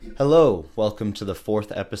Hello, welcome to the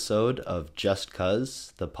fourth episode of Just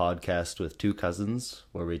Cuz, the podcast with two cousins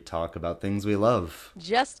where we talk about things we love.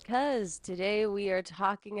 Just 'cause today we are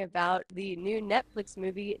talking about the new Netflix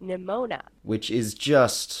movie Nimona. Which is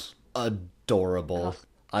just adorable. Oh,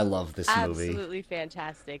 I love this movie. absolutely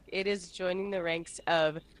fantastic. It is joining the ranks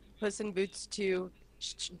of Puss in Boots 2,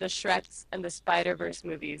 the Shreks, and the Spider-Verse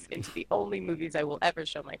movies into the only movies I will ever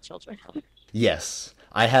show my children. Yes,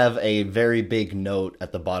 I have a very big note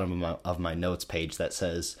at the bottom of my notes page that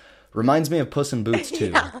says, reminds me of Puss in Boots 2,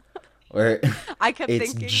 Yeah, where I kept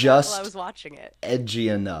it's thinking that while I was just watching it. edgy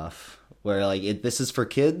enough. Where, like, this is for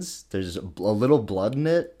kids, there's a little blood in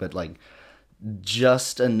it, but, like,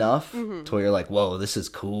 just enough to where you're like, whoa, this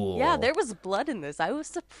is Yeah, cool. there was blood in this. I was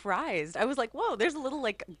surprised. I was like, whoa, there's a little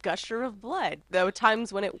like gusher of blood. There were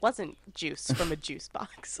times when it wasn't juice from a juice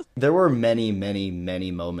box. There were many, many,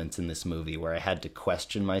 many moments in this movie where I had to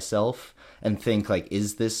question myself and think, like,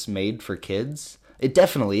 is this made for kids? It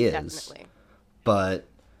definitely is. Definitely. But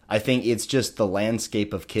I think it's just the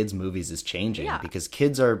landscape of kids' movies is changing Yeah. because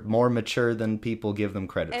kids are more mature than people give them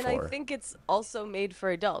credit And I for. think it's also made for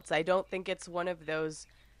adults. I don't think it's one of those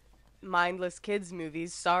mindless kids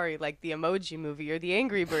movies, sorry, like the Emoji movie or the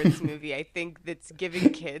Angry Birds movie. I think that's giving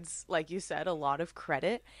kids, like you said, a lot of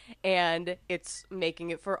credit and it's making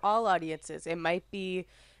it for all audiences. It might be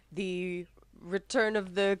the return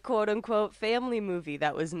of the quote unquote family movie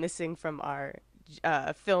that was missing from our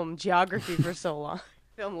film geography for so long.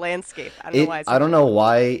 Film landscape. I don't know why I I said don't know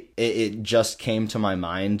why it just came to my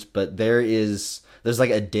mind, but there's like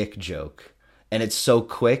a dick joke, and it's so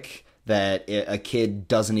quick that a kid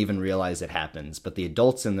doesn't even realize it happens, but the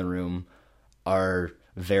adults in the room are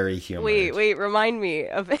very wait, humored. wait, remind me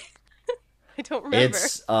of it. I don't remember.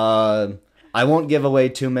 It's I won't give away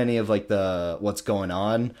too many of like the what's going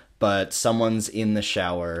on, but someone's in the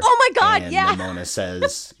shower Oh my god, and yeah. Nimona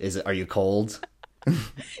says, are you cold?"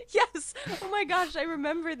 Yes. Oh my gosh, I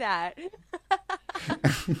remember that.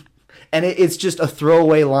 And it's just a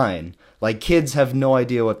throwaway line. Like, kids have no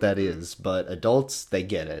idea what that is, but adults, they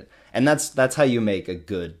get it. And that's how you make a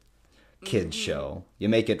good kids show. You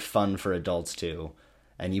make it fun for adults too,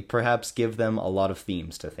 and you perhaps give them a lot of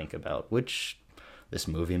themes to think about, which this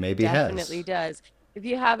movie maybe has. Definitely does. If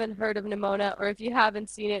you haven't heard of Nimona or if you haven't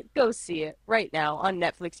seen it, go see it right now on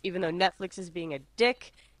Netflix, even though Netflix is being a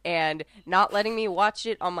dick and not letting me watch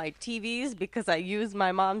it on my TVs because I use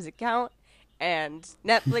my mom's account. And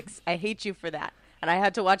Netflix, I hate you for that. And I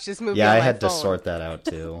had to watch this movie Yeah, on I my had to phone. sort that out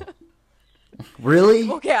too. Really?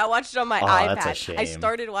 Okay, I watched it on my Oh, that's a iPad. I shame.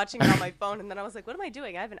 started watching it on my phone and then I was like, what am I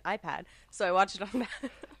doing? I have an iPad. So I watched it on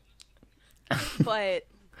that. But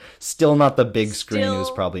Still not the big screen it was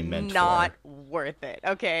still probably meant not for. worth it.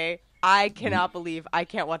 Okay, I cannot believe I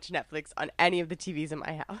can't watch Netflix on any of the TVs in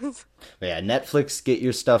my house. But yeah, Netflix, get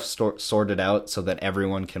your stuff sorted out so that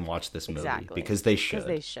everyone can watch this movie Exactly, because they because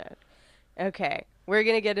they should. should. Okay, we're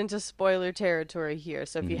gonna get into spoiler territory here.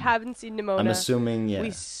 So if you haven't seen I'm Nimona, assuming, we yeah.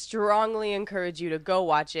 strongly encourage you to go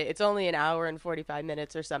watch it. It's only an hour and 45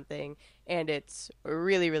 minutes or something, and it's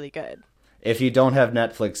really, really good. If you don't have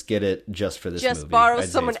Netflix, get it just for this Just movie. borrow I'd say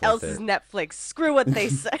someone it's worth else's it. Netflix. Screw what they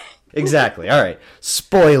say. Exactly. All right.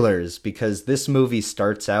 Spoilers, because this movie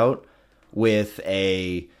starts out with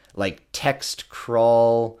a like text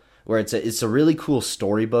crawl where it's a really cool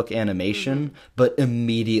storybook animation, but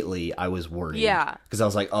immediately I was worried Yeah. because I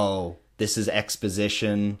was like, "Oh, this is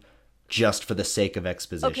exposition just for the sake of Okay,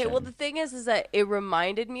 well, the exposition." thing is that it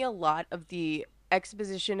reminded me a lot of the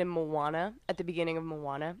exposition in Moana at the beginning of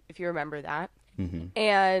Moana, if you remember that.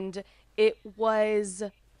 And it was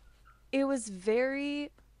it was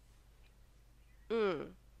very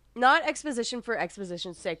not exposition for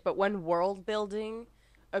exposition's sake, but when world building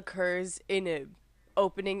occurs in a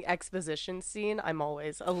opening exposition scene, I'm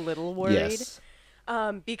always a little worried. Yes.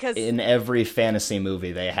 Because In every fantasy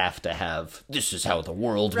movie they have to have this is how the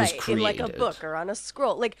world was right, in like a created. book or on a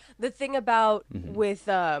scroll. Like the thing about with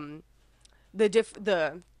the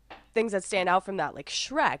things that stand out from that, like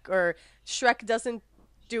Shrek, or Shrek doesn't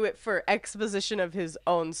do it for exposition of his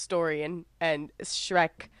own story, and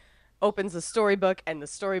Shrek opens the storybook, and the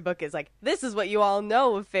storybook is like, this is what you all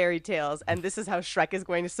know of fairy tales, and this is how Shrek is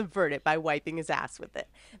going to subvert it by wiping his ass with it.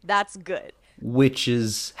 That's good. Which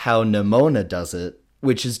is how Nimona does it,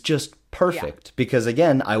 which is just Yeah. perfect. Because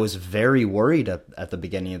again, I was very worried at the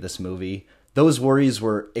beginning of this movie. Those worries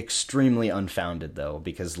were extremely unfounded, though,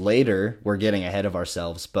 because later we're getting ahead of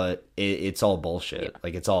ourselves, but it's all bullshit. Yeah.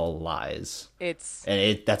 Like, it's all lies. It's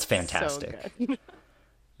And that's so fantastic. good.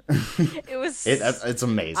 It was It's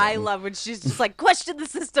amazing. I love when she's just like, question the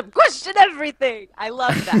system, question everything. I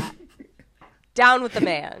love that. Down with the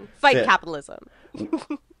man. Fight Yeah. capitalism.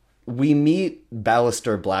 we meet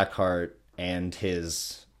Ballister Blackheart and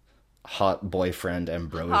his hot boyfriend Hot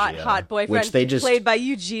Ambrosia, which boyfriend they just played by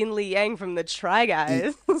Eugene Lee Yang from the Try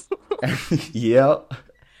Guys. yeah.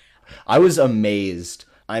 I was amazed.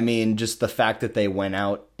 I mean, just the fact that they went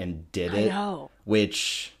out and did I it, know.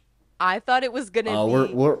 which I thought it was gonna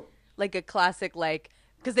be we're like a classic, like,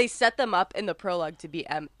 because they set them up in the prologue to be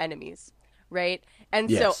enemies, right? And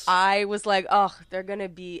so yes. I was like, oh, they're gonna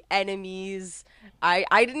be enemies. I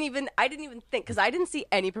didn't even think, because I didn't see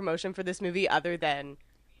any promotion for this movie other than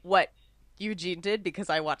what Eugene did, because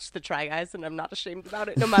I watched the Try Guys and I'm not ashamed about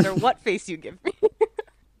it, no matter what face you give me.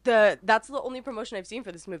 That's the only promotion I've seen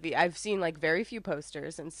for this movie. I've seen like very few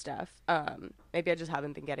posters and stuff. Maybe I just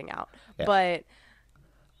haven't been getting out. Yeah. But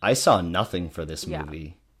I saw nothing for this yeah.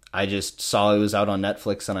 movie. I just saw it was out on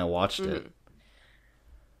Netflix and I watched it,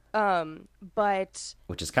 But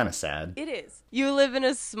which is kind of sad. it is. You live in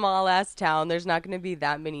a small ass town. There's not going to be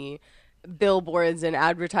that many billboards and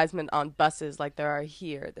advertisement on buses like there are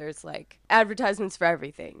here. There's like advertisements for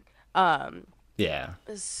everything. Yeah,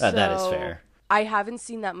 So that is fair. I haven't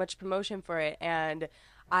seen that much promotion for it, and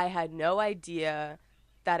I had no idea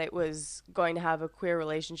that it was going to have a queer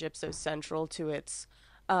relationship so central to its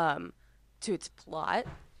plot.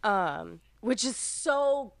 Which is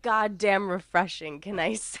so goddamn refreshing, can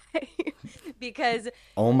I say? Because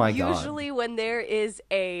Oh my god. usually when there is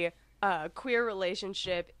a queer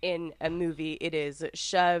relationship in a movie, it is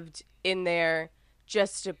shoved in there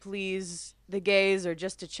just to please the gays or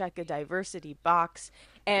just to check a diversity box,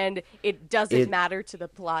 and it doesn't It matter to the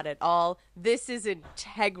plot at all. This is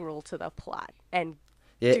integral to the plot, and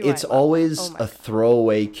it's I love it. Oh always my a god.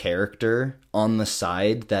 throwaway character on the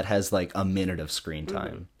side that has like a minute of screen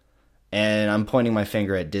time. And I'm pointing my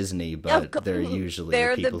finger at Disney, but they're usually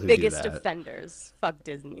They're the the people who do biggest that. offenders. Fuck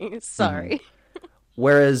Disney. Sorry.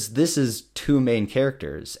 Whereas this is two main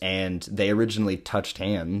characters, and they originally touched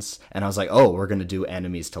hands, and I was like, oh, we're going to do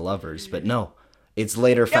enemies to lovers. But no, it's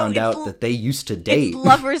later found it's out that they used to date. It's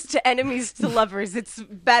lovers to enemies to lovers. It's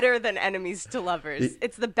better than enemies to lovers.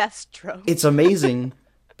 It's the best trope. It's amazing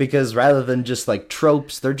because rather than just like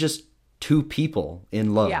tropes, they're just two people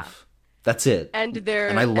in love. Yeah. That's it. And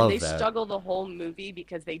I love they that. struggle the whole movie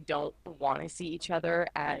because they don't want to see each other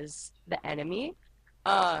as the enemy.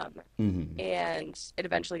 And it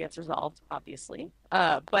eventually gets resolved, obviously.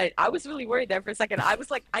 But I was really worried there for a second. I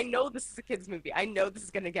was like, I know this is a kids movie. I know this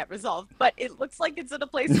is gonna get resolved, but it looks like it's in a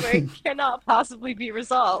place where it cannot possibly be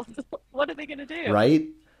resolved. What are they gonna do? Right?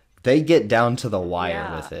 They get down to the wire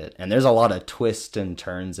Yeah. with it. And there's a lot of twists and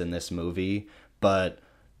turns in this movie, but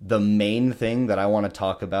the main thing that I want to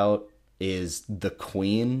talk about is the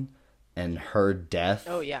queen and her death.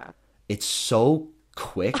 Oh yeah. It's so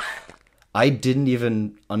quick. I didn't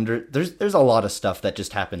even there's a lot of stuff that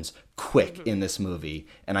just happens quick in this movie,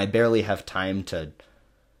 and I barely have time to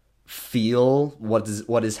feel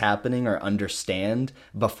what is happening or understand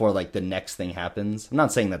before like the next thing happens. I'm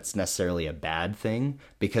not saying that's necessarily a bad thing,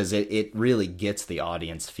 because it really gets the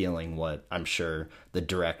audience feeling what I'm sure the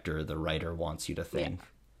director or the writer wants you to think.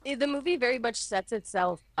 The movie very much sets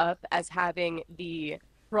itself up as having the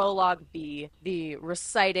prologue be the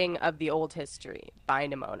reciting of the old history by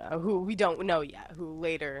Nimona, who we don't know yet, who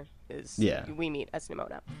later is Yeah. we meet as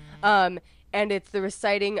Nimona. And it's the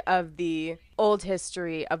reciting of the old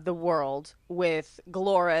history of the world with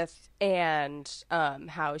Glorith and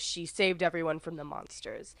how she saved everyone from the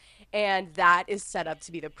monsters. And that is set up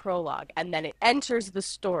to be the prologue. And then it enters the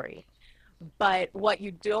story. But what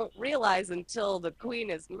you don't realize until the queen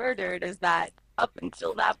is murdered is that up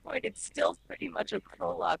until that point, it's still pretty much a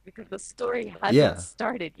prologue because the story hasn't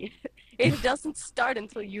started yet. It doesn't start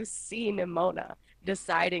until you see Nimona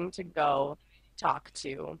deciding to go talk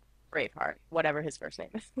to Braveheart, whatever his first name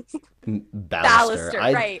is. Ballister.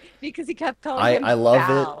 Right. Because he kept calling him I love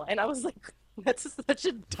Bal, it. and I was like, that's such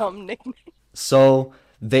a dumb nickname. So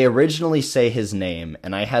they originally say his name,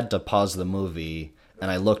 and I had to pause the movie, and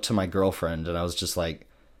I looked to my girlfriend, and I was just like,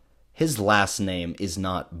 his last name is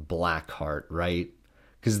not Blackheart, right?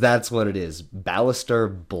 Because that's what it is.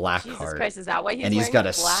 Ballister Blackheart. Jesus Christ, is that why he's and he's wearing got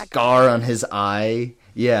a black? scar on his eye.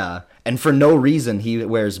 Yeah. And for no reason, he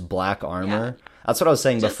wears black armor. Yeah. That's what I was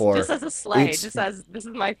saying before. Just as a slide, It's- just as this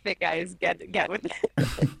is my fit, guys. Get with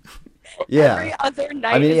it. Yeah. Every other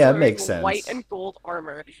knight I mean, is yeah, it wearing makes sense. white and gold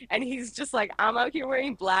armor, and he's just like, I'm out here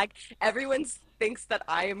wearing black. Everyone thinks that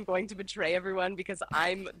I am going to betray everyone because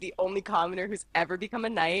I'm the only commoner who's ever become a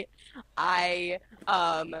knight. I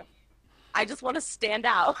just want to stand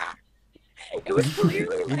out. It was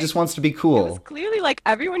clearly He like, just wants to be it was cool. clearly like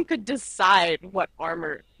everyone could decide what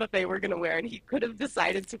armor that they were going to wear, and he could have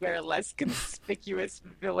decided to wear less conspicuous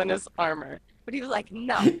villainous armor. But he was like,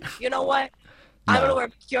 no, you know what? I'm gonna No, wear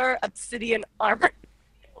pure obsidian armor.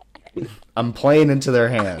 I'm playing into their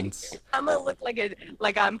hands. I'm gonna look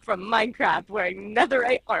like I'm from Minecraft wearing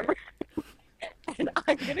netherite armor, and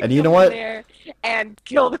I'm gonna And you go know in what? there and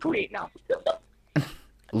kill the queen. No,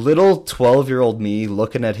 Little 12-year-old me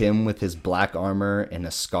looking at him with his black armor and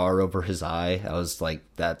a scar over his eye, I was like,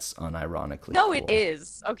 that's unironically no, it cool.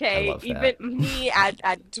 is I okay. love Even that. me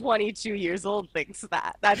at 22 years old thinks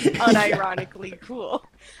that. That's unironically cool.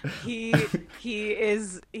 He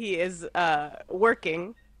is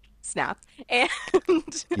working. Snap. And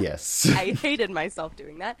Yes. I hated myself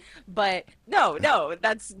doing that. But no,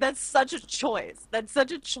 that's such a choice. That's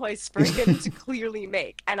such a choice for him to clearly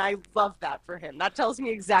make. And I love that for him. That tells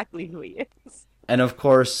me exactly who he is. And of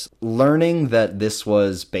course, learning that this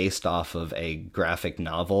was based off of a graphic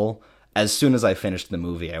novel, as soon as I finished the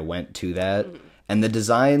movie, I went to that. Mhm. And the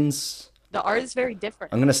designs, The art is very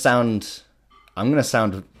different. I'm gonna sound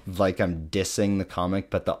like I'm dissing the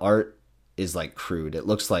comic, but the art is like crude. It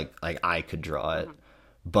looks like I could draw it. Mhm.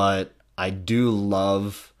 But I do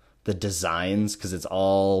love the designs because it's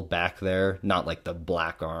all back there, not like the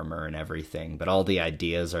black armor and everything, but all the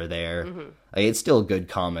ideas are there. Mhm. Like, it's still a good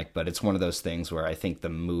comic, but it's one of those things where I think the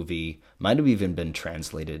movie might have even been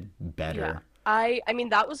translated Yeah. better. I mean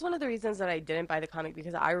that was one of the reasons that I didn't buy the comic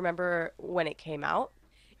because I remember when it came out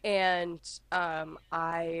and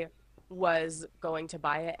I was going to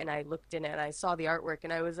buy it and I looked in it and I saw the artwork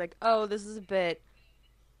and I was like, "Oh, this is a bit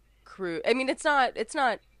crude." I mean, it's not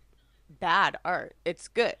bad art. It's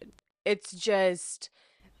good. It's just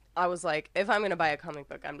I was like, if I'm gonna buy a comic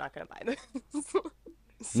book, I'm not gonna buy this.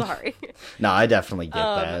 Sorry. No, I definitely get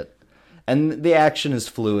Um, that. And the action is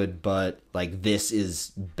fluid, but like this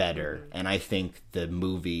is better. mhm. And I think the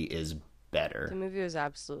movie is The better. movie was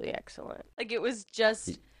absolutely excellent. Like it was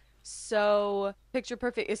just so picture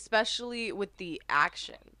perfect, especially with the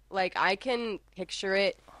action. Like I can picture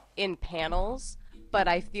it in panels, but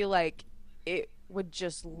I feel like it would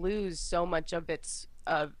just lose so much of its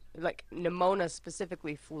like Nimona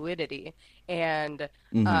specifically fluidity and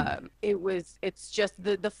Hmm. it's just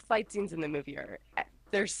the fight scenes in the movie are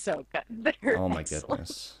they're so good. They're Oh my excellent.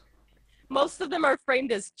 goodness. Most of them are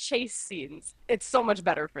framed as chase scenes. It's so much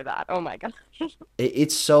better for that. Oh my God.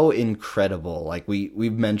 It's so incredible. Like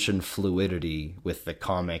we've mentioned fluidity with the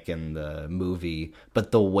comic and the movie,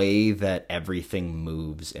 but the way that everything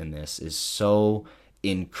moves in this is so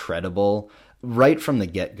incredible. Right from the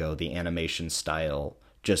get-go, the animation style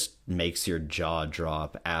just makes your jaw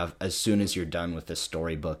drop as soon as you're done with the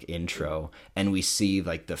storybook intro and we see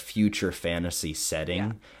like the future fantasy Yeah.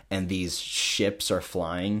 setting and these ships are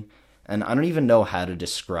flying, and I don't even know how to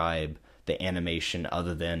describe the animation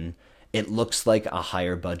other than it looks like a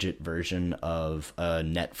higher budget version of a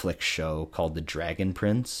Netflix show called The Dragon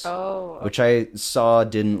Prince, Oh, which okay. I saw,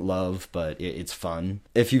 didn't love, but it's fun.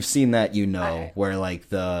 If you've seen that, you know I where like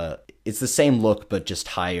the it's the same look but just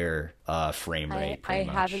higher frame rate, I pretty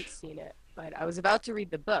haven't much. seen it, but I was about to read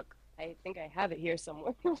the book. I think I have it here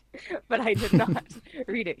somewhere, but I did not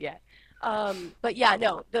read it yet. But yeah,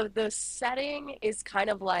 no, the setting is kind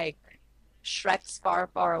of like Shrek's Far,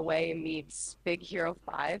 Far Away meets Big Hero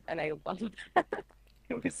 5, and I love that.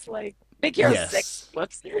 It was like Big Hero 6. Yes.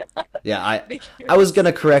 Whoops. Yeah, I Big I Hero was gonna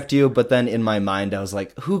 6. correct you, but then in my mind I was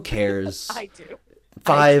like, who cares? I do. I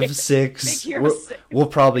Five, care. Big six. Hero 6. We'll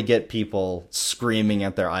probably get people screaming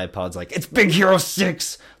at their iPods like, it's Big Hero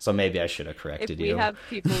 6! So maybe I should have If corrected we you. have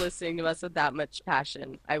people listening to us with that much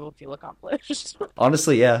passion, I will feel accomplished.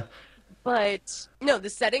 Honestly, yeah. But no, the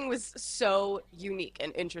setting was so unique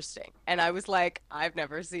and interesting. And I was like, I've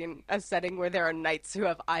never seen a setting where there are knights who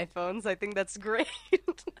have iPhones. I think that's great.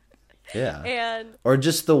 Yeah. And Or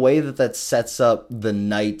just the way that that sets up the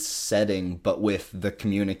night setting, but with the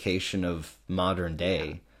communication of modern yeah,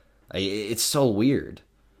 day. It's so weird.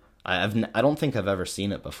 I don't think I've ever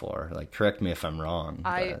seen it before. Like, correct me if I'm wrong,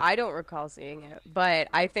 I but I don't recall seeing it, but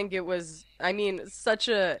I think it was I mean such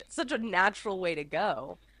a natural way to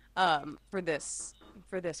go for this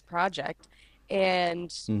project.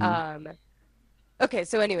 And hmm okay,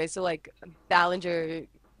 so anyway, so like Ballinger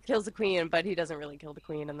kills the queen, but he doesn't really kill the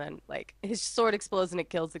queen, and then like his sword explodes and it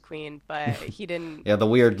kills the queen, but yeah, the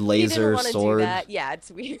weird he didn't laser want to do sword. that. Yeah, it's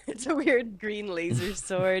weird. It's a weird green laser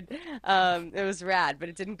sword. It was rad, but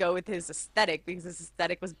it didn't go with his aesthetic because his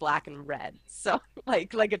aesthetic was black and red. So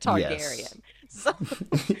like a Yes. Targaryen. So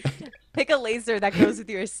pick a laser that goes with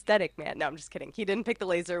your aesthetic, man. No, I'm just kidding. He didn't pick the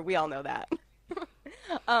laser. We all know that.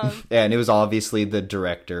 Um, Yeah, and it was obviously the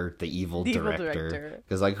director, the evil the evil director. director.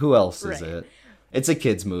 Because, like, who else is Right. it? It's a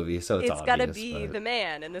kid's movie, so it's It's got to obvious, be but. the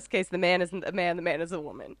man. In this case, the man isn't a man, the man is a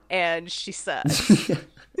woman. And she sucks.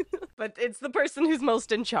 But it's the person who's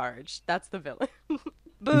most in charge. That's the villain.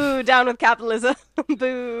 Boo, down with capitalism.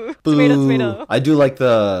 Boo, tomato, Boo. tomato. I do like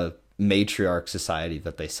the matriarch society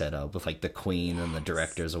that they set up with like the queen and the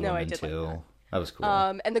director's a No, I woman did like too. that. That was cool.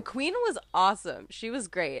 And the queen was awesome. She was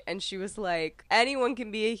great, and she was like, anyone can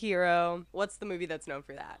be a hero. What's the movie that's known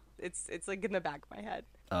for that? It's like in the back of my head.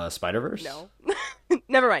 Spider-Verse? No,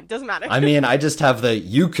 never mind. Doesn't matter. I mean, I just have the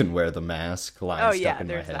 "you can wear the mask" line oh stuck yeah, in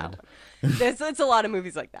my there's that head. one. It's a lot of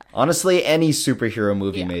movies like that. Honestly, any superhero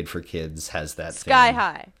movie Yeah. made for kids has that Sky thing,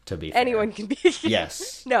 High. to be fair. Anyone can be a hero.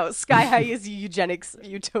 Yes. No, Sky High is eugenics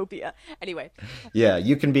utopia. Anyway, Yeah,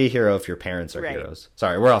 you can be a hero if your parents are Right. heroes.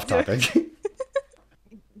 Sorry, we're off topic.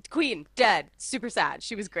 Queen dead, super sad.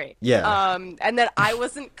 She was great. Yeah. And then I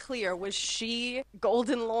wasn't clear. Was she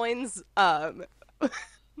Golden Loins?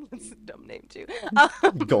 That's a dumb name too.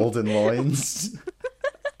 Golden loins.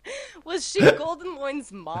 Was she Golden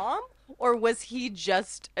Loin's mom, or was he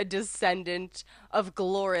just a descendant of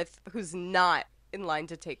Glorith who's not in line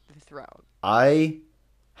to take the throne? I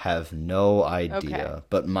have no idea, Okay.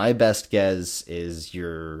 but my best guess is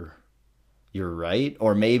you're right,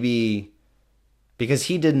 or maybe because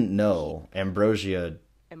he didn't know, Ambrosia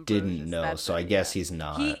didn't Ambrosius, know, that's so I it, guess yeah. he's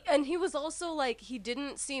not. He was also like, he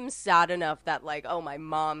didn't seem sad enough that like, oh, my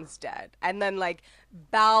mom's dead, and then like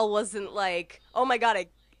Bal wasn't like, oh my god,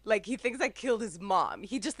 he thinks I killed his mom.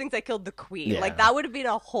 He just thinks I killed the queen. Yeah. Like that would have been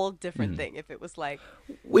a whole different thing if it was like,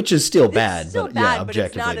 Which is still bad, it's still but bad, yeah, but it's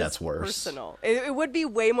objectively not that's as worse. personal. It would be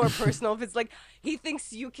way more personal if it's like he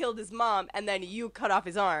thinks you killed his mom and then you cut off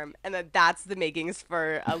his arm, and then that's the makings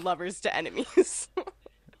for lovers to enemies.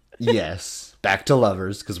 Yes, back to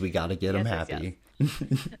lovers because we got to get them Yes, yes, happy.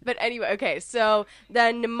 But anyway, okay, so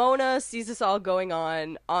then Nimona sees this all going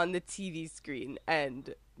on the TV screen,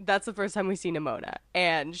 and that's the first time we see Nimona,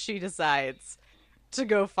 and she decides to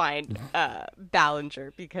go find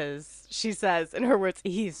Ballinger because she says, in her words,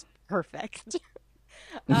 he's perfect.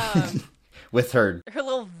 With her, Her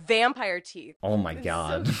little vampire teeth. oh my It's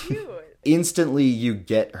god. so cute. Instantly you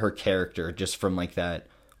get her character just from like that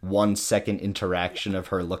 1 second interaction of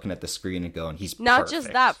her looking at the screen and going, he's Not perfect.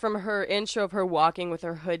 just that, from her intro of her walking with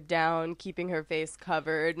her hood down, keeping her face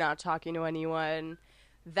covered, not talking to anyone.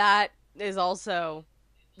 That is also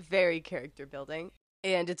very character building,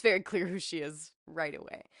 and it's very clear who she is right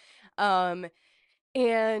away.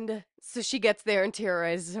 And so she gets there and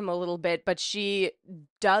terrorizes him a little bit, but she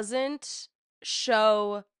doesn't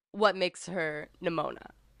show what makes her Nimona.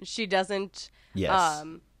 She doesn't Yes.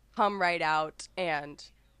 come right out and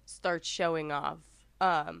start showing off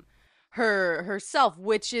herself,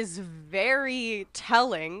 which is very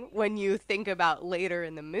telling when you think about later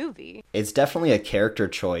in the movie. It's definitely a character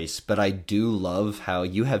choice, but I do love how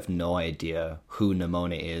you have no idea who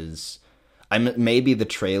Nimona is. Maybe the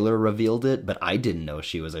trailer revealed it, but I didn't know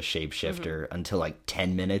she was a shapeshifter until like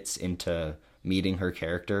 10 minutes into meeting her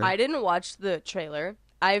character. I didn't watch the trailer.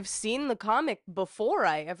 I've seen the comic before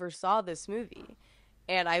I ever saw this movie.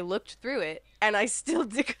 And I looked through it, and I still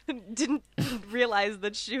didn't realize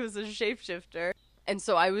that she was a shapeshifter. And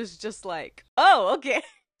so I was just like, oh, okay.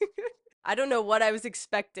 I don't know what I was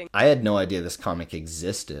expecting. I had no idea this comic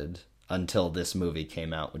existed until this movie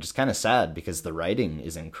came out, which is kind of sad because the writing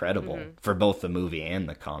is incredible for both the movie and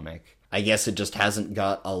the comic. I guess it just hasn't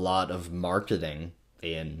got a lot of marketing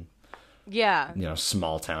in, Yeah.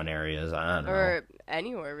 small town areas. I don't know. Or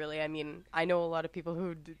anywhere, really. I mean, I know a lot of people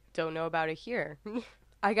who don't know about it here.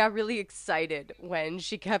 I got really excited when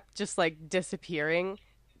she kept just, like, disappearing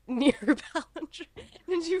near Ballinger.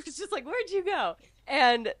 And she was just like, where'd you go?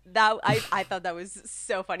 And that I thought that was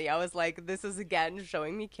so funny. I was like, this is, again,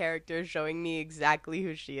 showing me character, showing me exactly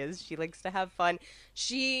who she is. She likes to have fun.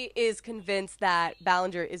 She is convinced that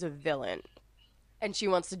Ballinger is a villain, and she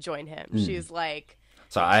wants to join him. She's like...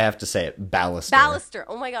 So I have to say it, Ballister. Ballister.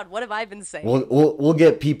 Oh my god, what have I been saying? We'll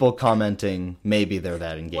get people commenting. Maybe they're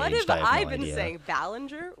that engaged. What have I I no been idea. saying?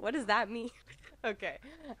 Ballinger? What does that mean? Okay.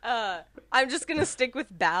 I'm just gonna stick with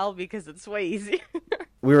Bal because it's way easier.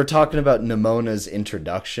 We were talking about Nimona's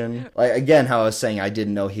introduction. Like again, how I was saying I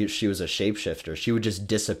didn't know she was a shapeshifter. She would just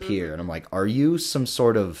disappear, and I'm like, are you some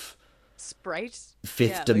sort of Sprite?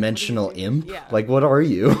 fifth dimensional what do you imp? do? Yeah. Like, what are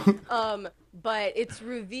you? But it's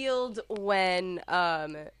revealed when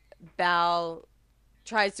Bal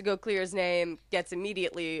tries to go clear his name, gets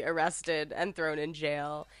immediately arrested and thrown in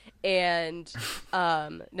jail, and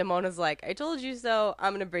Nimona's like, I told you so,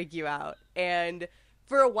 I'm gonna break you out. And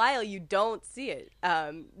for a while you don't see it.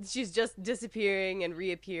 She's just disappearing and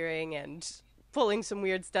reappearing and pulling some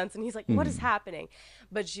weird stunts, and he's like, what is happening?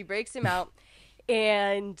 But she breaks him out,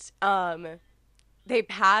 and they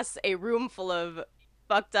pass a room full of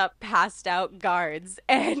fucked up, passed out guards,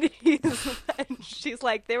 and and she's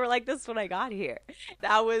like, they were like this when I got here.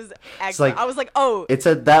 That was It's excellent. I like was like, oh, it's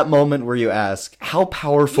at that moment where you ask, how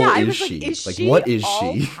powerful yeah. I is was like, she? is Like, she what is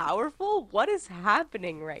all she? powerful? What is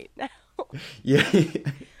happening right now? Yeah.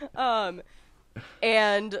 Um,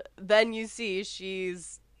 and then you see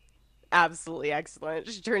she's absolutely excellent.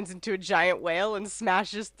 She turns into a giant whale and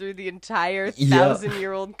smashes through the entire Yeah.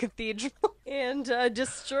 1,000-year-old cathedral and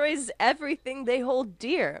destroys everything they hold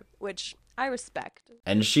dear, which I respect.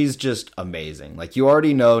 And she's just amazing. Like, you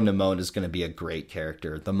already know Nimona's going to be a great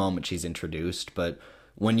character the moment she's introduced, but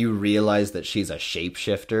when you realize that she's a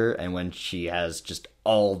shapeshifter and when she has just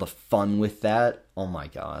all the fun with that, oh my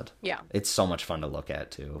god. Yeah, It's so much fun to look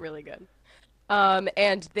at, too. really good.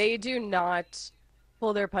 And they do not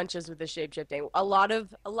pull their punches with the shapeshifting. A lot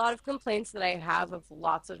of complaints that I have of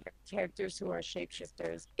lots of characters who are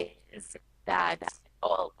shapeshifters is that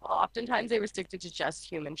oftentimes they restrict it to just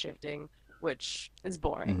human shifting, which is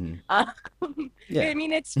boring. Hmm. I Yeah.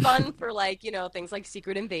 mean, it's fun for like, things like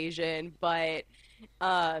Secret Invasion, but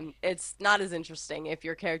it's not as interesting if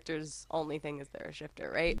your character's only thing is they're a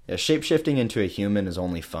shifter, right? Yeah, shapeshifting into a human is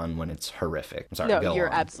only fun when it's horrific. I'm sorry, No, go you're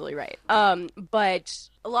on. absolutely right. But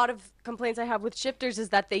a lot of complaints I have with shifters is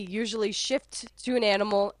that they usually shift to an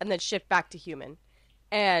animal and then shift back to human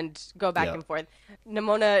and go back Yeah. and forth.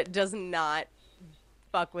 Nimona does not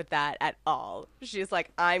fuck with that at all. She's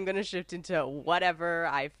like, I'm gonna shift into whatever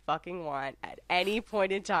I fucking want at any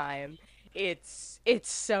point in time. It's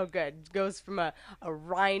so good. Goes from a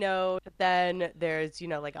rhino, then there's,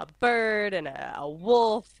 like a bird and a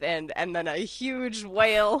wolf and then a huge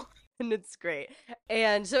whale. And it's great.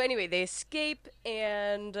 And so anyway, they escape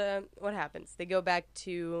and what happens? They go back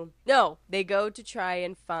to no, they go to try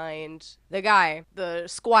and find the guy, the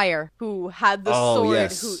squire who had the Oh, sword,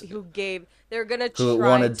 yes. who gave. They're gonna Who try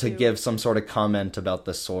wanted to give some sort of comment about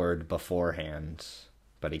the sword beforehand,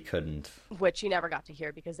 but he couldn't which he never got to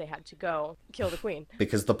hear because they had to go kill the queen.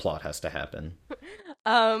 because the plot has to happen.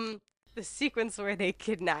 Um, the sequence where they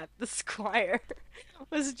kidnap the squire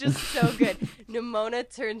was just so good. Nimona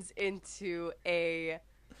turns into a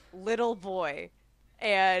little boy,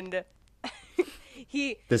 and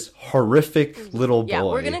he This horrific little yeah,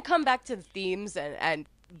 we're boy. gonna come back to themes and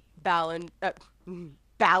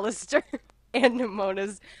Ballister and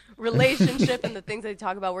Nimona's relationship and the things they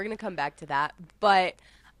talk about. We're gonna come back to that, but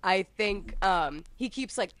I think he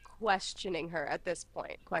keeps like questioning her at this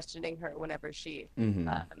point, questioning her whenever she Hmm.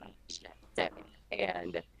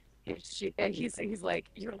 and he's like,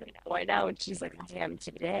 you're like why now, and she's like, I am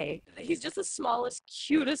today. He's just the smallest,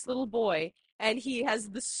 cutest little boy, and he has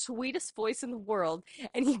the sweetest voice in the world,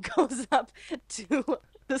 and he goes up to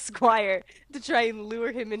the squire to try and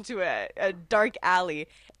lure him into a dark alley,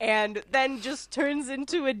 and then just turns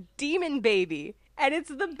into a demon baby, and it's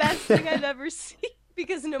the best thing I've ever seen.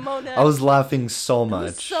 Because I Nimona was laughing so it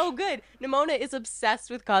was much. so good. Nimona is obsessed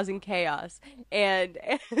with causing chaos and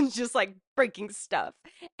and just like breaking stuff.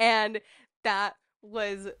 And that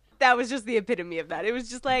was that was just the epitome of that. It was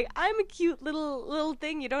just like, I'm a cute little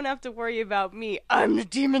thing. You don't have to worry about me. I'm the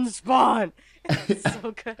demon spawn. It's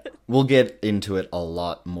so good. We'll get into it a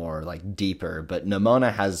lot more, like deeper, but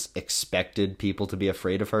Nimona has expected people to be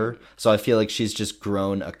afraid of her, so I feel like she's just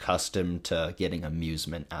grown accustomed to getting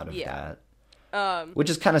amusement out of Yeah. that. Um Which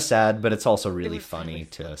is kind of sad, but it's also really was funny really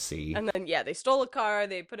to see. and then yeah, they stole a car,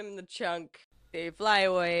 they put him in the trunk, they fly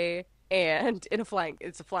away, and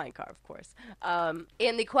it's a flying car, of course. And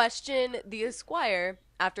they question the Esquire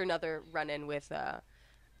after another run-in with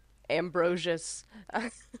Ambrosius,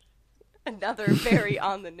 another very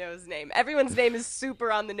on the nose name. Everyone's name is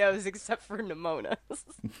super on the nose except for Nimona.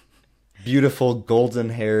 Beautiful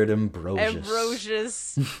golden-haired Ambrosius.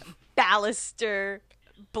 Ambrosius, Ballister,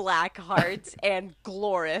 Blackheart, and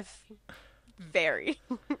Glorith. Very,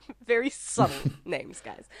 very subtle names,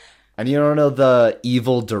 guys. And you don't know the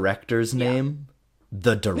evil director's Yeah. name?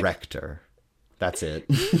 The Director. That's it.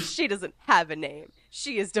 She doesn't have a name.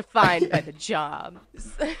 She is defined by the job.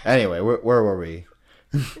 Anyway, where were we?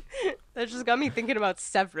 That just got me thinking about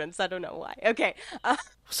Severance. I don't know why. Okay.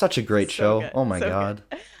 Such a great So show. good, Oh my so god.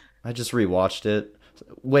 I just rewatched it.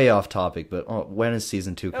 Way off topic, but when is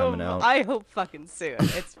season 2 coming out? I hope fucking soon.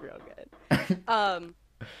 It's real good.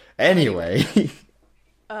 Anyway.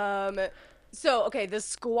 So okay, the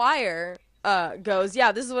squire goes,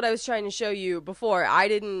 yeah, this is what I was trying to show you before. I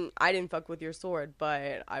didn't fuck with your sword,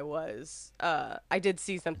 but I did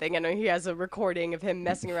see something, and he has a recording of him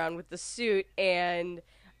messing around with the suit and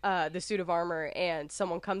the suit of armor, and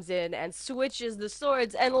someone comes in and switches the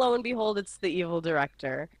swords, and lo and behold, it's the evil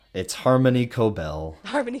director. It's Harmony Cobell.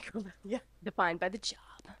 Harmony Korman, yeah, defined by the job.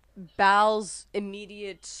 Bal's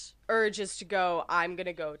immediate urge is to go, I'm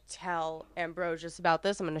gonna go tell Ambrosius about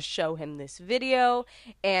this. I'm gonna show him this video,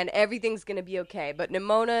 and everything's gonna be okay. But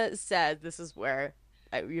Nimona says, this is where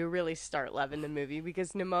you really start loving the movie,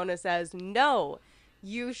 because Nimona says, no,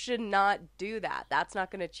 you should not do that. That's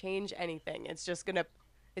not gonna change anything. It's just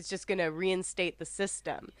gonna reinstate the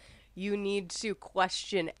system. You need to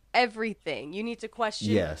question everything. You need to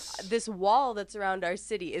question Yes. this wall that's around our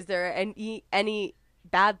city. Is there any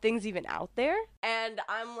bad things even out there? And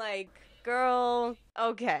I'm like, girl,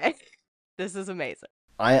 okay. This is amazing.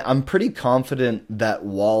 I'm pretty confident that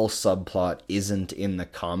wall subplot isn't in the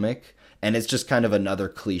comic, and it's just kind of another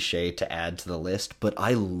cliche to add to the list, but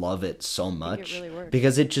I love it so I think it much really works.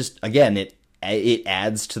 because it just, again, it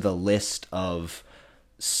adds to the list of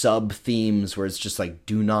sub themes where it's just like,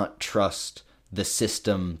 do not trust the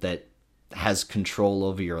system that has control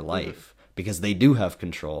over your life, because they do have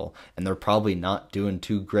control, and they're probably not doing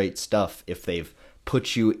too great stuff if they've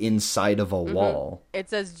put you inside of a wall.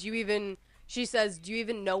 It says, she says, do you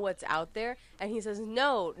even know what's out there? And he says,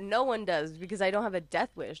 no, no one does, because I don't have a death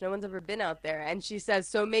wish. No one's ever been out there. And she says,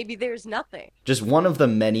 so maybe there's nothing. Just one of the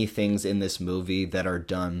many things in this movie that are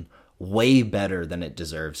done way better than it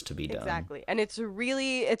deserves to be done. Exactly. And it's a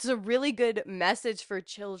really good message for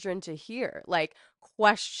children to hear. Like,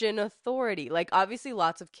 question authority. Like, obviously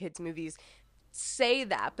lots of kids movies say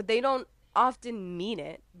that, but they don't often mean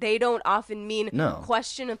it. They don't often mean No.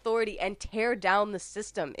 question authority and tear down the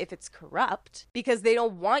system if it's corrupt, because they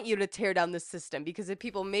don't want you to tear down the system, because the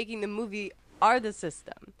people making the movie are the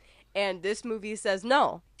system. And this movie says,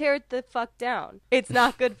 no, tear it the fuck down. It's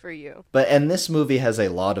not good for you. And this movie has a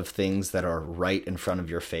lot of things that are right in front of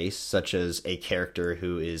your face, such as a character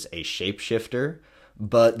who is a shapeshifter,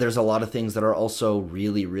 but there's a lot of things that are also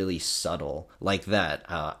really, really subtle, like that.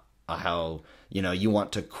 How, you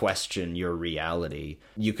want to question your reality.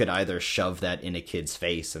 You could either shove that in a kid's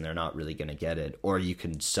face and they're not really going to get it, or you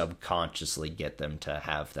can subconsciously get them to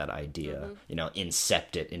have that idea,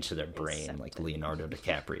 incept it into their brain, like Leonardo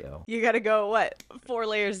DiCaprio. You gotta go, what, 4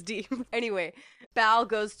 layers deep? Anyway, Bal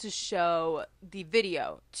goes to show the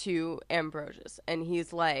video to Ambrosius, and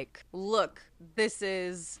he's like, look, this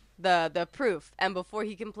is the proof. And before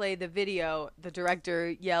he can play the video, the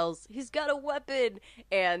director yells, he's got a weapon.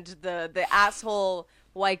 And the asshole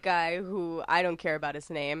white guy, who I don't care about his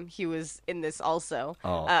name, he was in this also.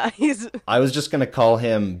 I was just gonna call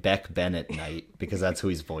him Beck Bennett Knight, because that's who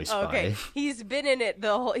he's voiced by. He's been in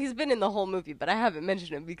the whole movie, but I haven't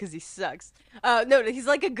mentioned him because he sucks. No, he's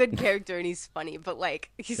like a good character and he's funny, but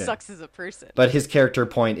like he sucks as a person. But his character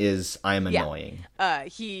point is, I'm annoying.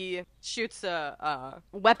 He shoots a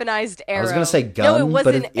weaponized arrow. I was gonna say gun, no, it was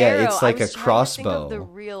but an arrow. it's like I was a trying to think crossbow. of the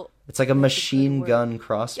real. It's like a machine gun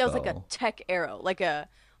crossbow. Yeah, it was like a tech arrow, like a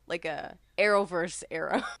Arrowverse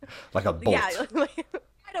arrow. Like a bolt. Yeah,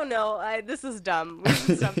 I don't know. This is dumb. We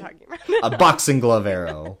should stop talking about it. A boxing glove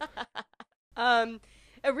arrow.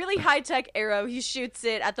 A really high-tech arrow. He shoots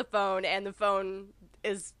it at the phone, and the phone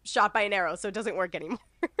is shot by an arrow, so it doesn't work anymore.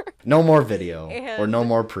 No more video, or And- no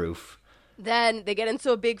more proof. Then they get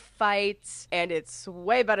into a big fight, and it's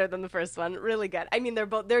way better than the first one. Really good. I mean,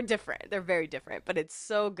 they're different. They're very different, but it's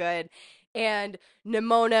so good. And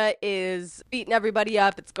Nimona is beating everybody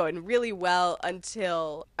up. It's going really well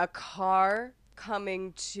until a car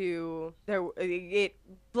coming to there, it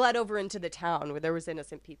bled over into the town where there was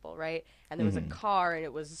innocent people, right? And there was a car, and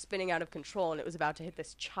it was spinning out of control, and it was about to hit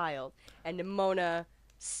this child. And Nimona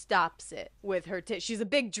stops it with her tail. She's a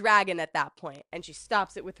big dragon at that point, and she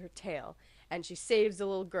stops it with her tail, and she saves the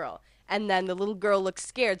little girl. And then the little girl looks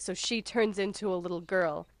scared, so she turns into a little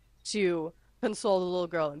girl to console the little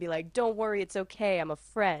girl and be like, don't worry, it's okay, I'm a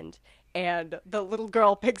friend. And the little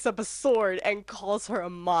girl picks up a sword and calls her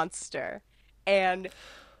a monster. And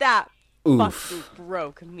that fucking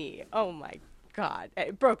broke me. Oh my god.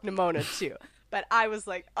 It broke Nimona too. But I was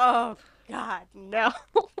like, oh god, no.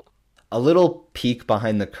 A little peek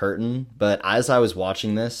behind the curtain, but as I was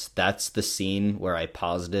watching this, that's the scene where I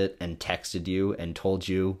paused it and texted you and told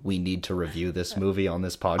you we need to review this movie on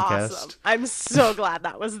this podcast. Awesome. I'm so glad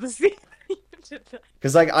that was the scene.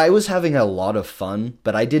 Because I was having a lot of fun,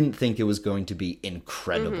 but I didn't think it was going to be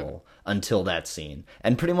incredible until that scene.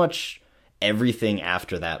 And pretty much everything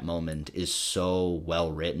after that moment is so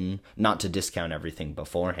well written. Not to discount everything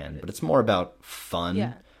beforehand, but it's more about fun.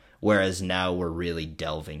 Yeah. Whereas now we're really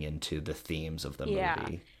delving into the themes of the Yeah.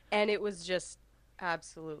 movie. And it was just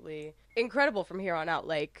absolutely incredible from here on out.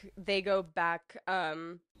 Like, they go back,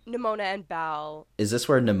 Nimona and Bao. Is this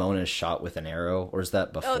where Nimona is shot with an arrow, or is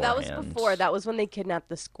that Oh, that was beforehand? before. That was when they kidnapped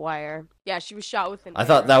the squire. Yeah, she was shot with an I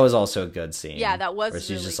thought that arrow. was also a good scene. Yeah, that was where she's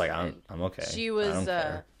really just like, good. I'm okay. She I was don't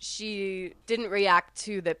care. she didn't react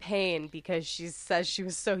to the pain because she says she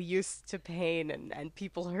was so used to pain and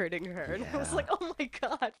people hurting her. And I was Yeah. like, "Oh my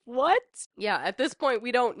God, what?" Yeah, at this point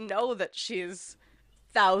we don't know that she's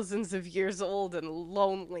thousands of years old and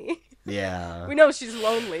lonely. Yeah. We know she's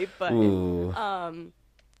lonely, but Ooh. um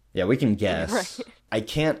Yeah, we can right. guess. I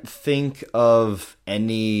can't think of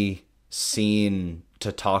any scene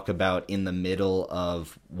to talk about in the middle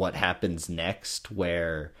of what happens next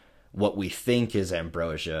where what we think is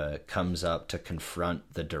Ambrosia comes up to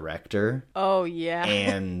confront the director. Oh yeah.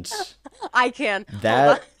 And I can. Hold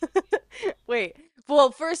that on. Wait.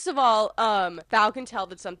 Well, first of all, Val can tell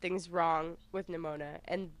that something's wrong with Nimona,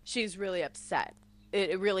 and she's really upset.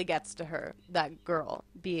 It really gets to her, that girl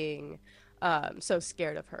being so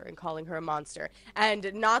scared of her and calling her a monster. And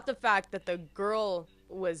not the fact that the girl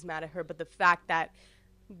was mad at her, but the fact that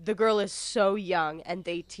the girl is so young and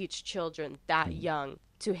they teach children that young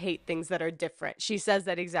to hate things that are different. She says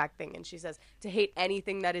that exact thing, and she says to hate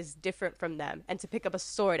anything that is different from them and to pick up a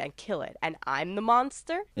sword and kill it. And I'm the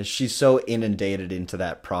monster? she's so inundated into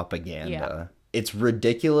that Yeah. propaganda. It's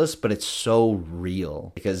ridiculous, but it's so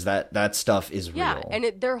real because that stuff is Yeah, real.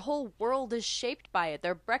 and their whole world is shaped by it.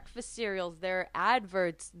 Their breakfast cereals, their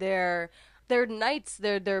adverts, their knights,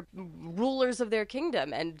 their rulers of their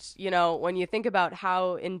kingdom. And when you think about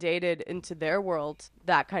how inundated into their world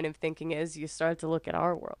that kind of thinking is, you start to look at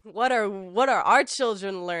our world. What are our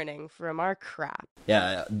children learning from our crap?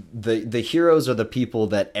 Yeah, the heroes are the people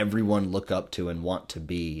that everyone look up to and want to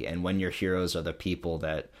be, and when your heroes are the people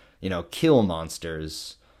that, kill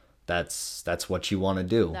monsters, that's what you want to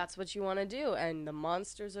do. That's what you want to do, and the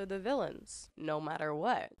monsters are the villains, no matter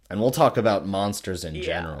what. And we'll talk about monsters in Yeah.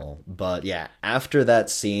 general, but yeah, after that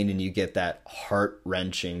scene and you get that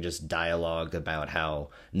heart-wrenching just dialogue about how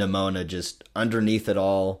Nimona just underneath it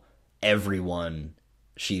all, everyone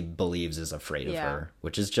she believes is afraid of Yeah. her,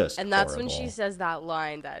 which is just And that's when horrible. she says that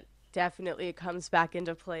line that definitely comes back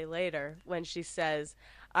into play later when she says,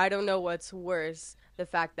 I don't know what's worse, the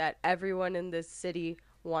fact that everyone in this city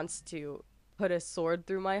wants to put a sword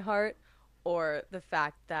through my heart, or the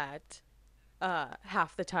fact that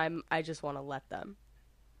half the time I just want to let them.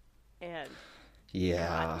 And Yeah.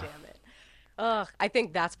 God damn it. Ugh, I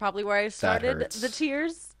think that's probably where I started hurts. the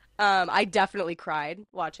tears. I definitely cried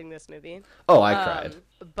watching this movie. Oh, I cried.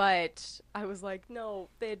 But I was like, no,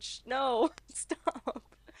 bitch, no, stop.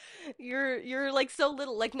 You're like so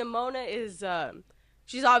little. Like Nimona is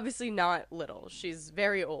she's obviously not little. She's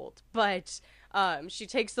very old, but she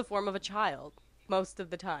takes the form of a child most of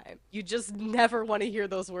the time. You just never want to hear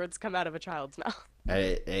those words come out of a child's mouth.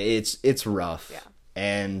 It's rough. Yeah.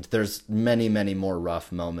 And there's many, many more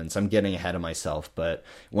rough moments. I'm getting ahead of myself, but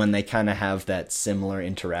when they kind of have that similar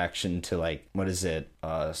interaction to, like, what is it,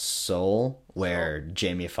 Soul, where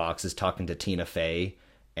Jamie Foxx is talking to Tina Fey,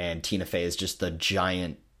 and Tina Fey is just the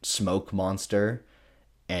giant smoke monster,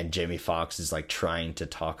 and Jamie Foxx is, like, trying to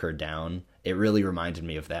talk her down. It really reminded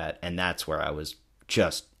me of that, and that's where I was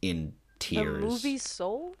just in tears. The movie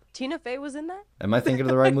Soul? Tina Fey was in that? Am I thinking of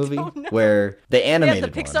the right movie? don't know. Where the Yeah,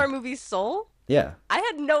 animated the Pixar one. movie Soul? Yeah. I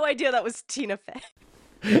had no idea that was Tina Fey.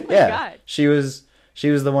 Yeah, God. she was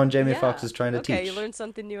the one Jamie Yeah. Foxx is trying to Okay, teach. you learn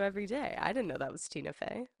something new every day. I didn't know that was Tina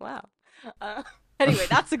Fey. Wow. Anyway,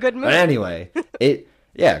 that's a good movie. But anyway,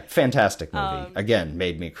 fantastic movie. Again,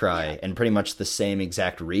 made me cry, yeah. and pretty much the same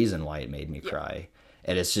exact reason why it made me cry.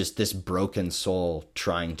 And it's just this broken soul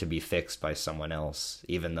trying to be fixed by someone else,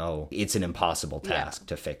 even though it's an impossible task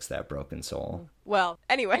to fix that broken soul. Well,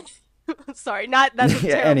 anyway. Sorry, that's a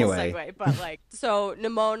terrible Anyway. segue, but so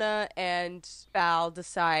Nimona and Val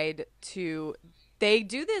decide they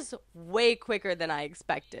do this way quicker than I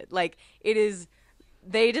expected.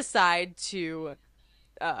 They decide to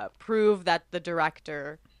prove that the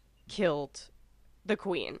director killed the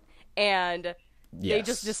queen, and they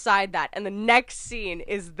just decide that, and the next scene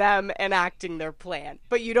is them enacting their plan,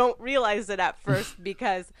 but you don't realize it at first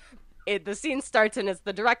because the scene starts and it's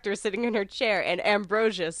the director sitting in her chair, and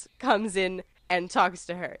Ambrosius comes in and talks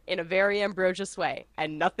to her in a very Ambrosius way,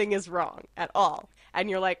 and nothing is wrong at all. And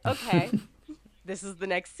you're like, okay, this is the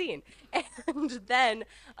next scene. And then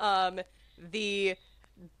the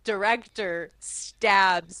director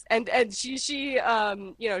stabs, and she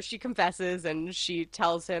confesses and she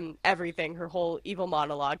tells him everything, her whole evil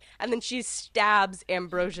monologue, and then she stabs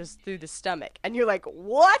Ambrosius through the stomach, and you're like,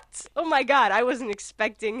 what? Oh my god, I wasn't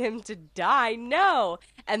expecting him to die. No.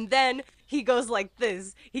 And then he goes like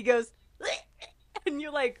this, he goes and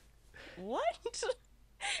you're like, what?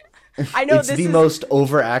 I know It's the most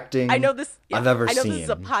overacting I know this. Yeah, I've ever I know seen. this is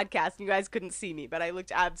a podcast, and you guys couldn't see me, but I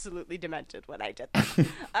looked absolutely demented when I did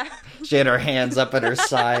that. She had her hands up at her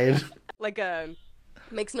side. Like a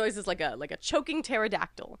makes noises like a choking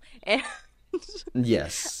pterodactyl, and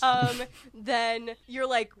Yes. then you're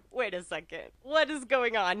like, wait a second, what is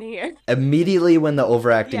going on here? Immediately when the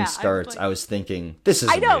overacting Yeah, starts, like, I was thinking, this is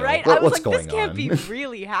I know, real. right? What, I was what's like, going this can't on? be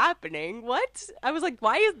really happening. What? I was like,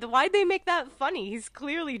 why'd they make that funny? He's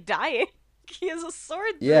clearly dying. He has a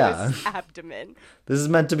sword through his abdomen. This is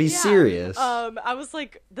meant to be serious. I was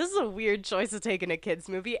like, this is a weird choice to take in a kid's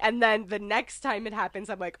movie. And then the next time it happens,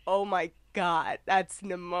 I'm like, oh my god, that's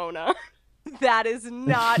Nimona. That is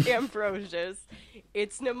not Ambrosius.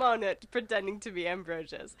 It's Nimona pretending to be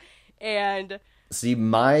Ambrosius. And see,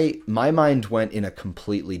 my mind went in a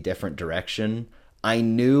completely different direction. I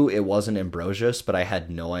knew it wasn't Ambrosius, but I had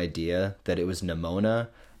no idea that it was Nimona.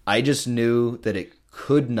 I just knew that it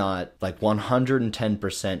could not, like,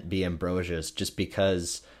 110% be Ambrosius, just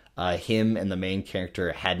because him and the main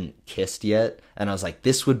character hadn't kissed yet, and I was like,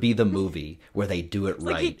 this would be the movie where they do it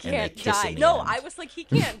right, like, and they kiss in the No, end. I was like, he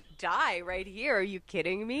can't die right here. Are you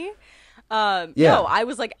kidding me? Yeah. No, I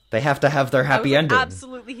was like, they have to have their happy ending.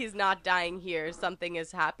 absolutely, he's not dying here. Something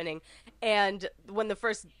is happening. And when the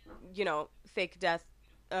first, fake death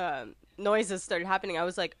noises started happening, I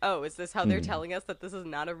was like, oh, is this how they're telling us that this is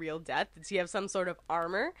not a real death? Does he have some sort of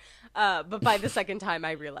armor? But by the second time,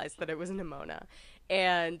 I realized that it was Nimona.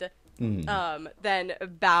 And then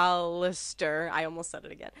Ballister, I almost said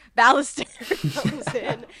it again, Ballister comes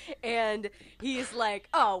in, and he's like,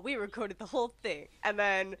 oh, we recorded the whole thing. And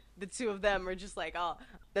then the two of them are just like, oh,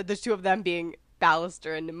 the two of them being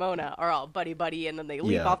Ballister and Nimona are all buddy-buddy, and then they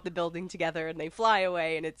leap off the building together, and they fly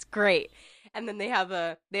away, and it's great. And then they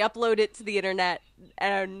upload it to the internet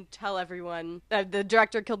and tell everyone the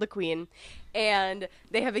director killed the queen, and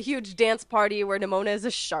they have a huge dance party where Nimona is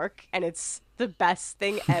a shark, and it's the best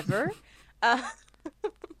thing ever. Oh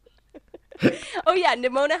yeah,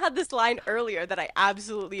 Nimona had this line earlier that I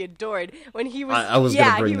absolutely adored when he was. I was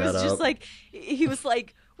gonna bring that up. He was just like, he was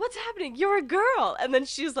like, "What's happening? You're a girl," and then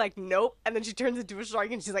she's like, "Nope," and then she turns into a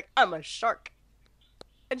shark, and she's like, "I'm a shark,"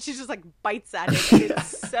 and she just like bites at it, and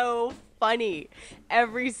it's so funny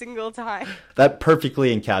every single time. That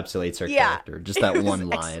perfectly encapsulates her character. Just that one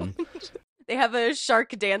line. They have a shark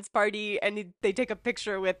dance party, and they take a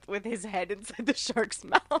picture with his head inside the shark's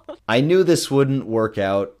mouth. I knew this wouldn't work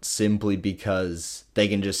out simply because they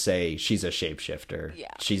can just say she's a shapeshifter.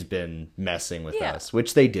 Yeah. She's been messing with us,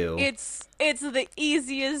 which they do. It's the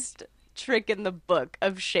easiest trick in the book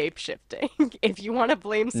of shapeshifting. If you want to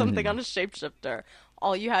blame something on a shapeshifter,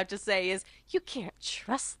 all you have to say is, you can't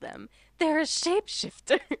trust them. They're a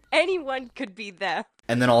shapeshifter. Anyone could be them.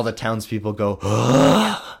 And then all the townspeople go,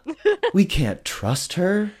 we can't trust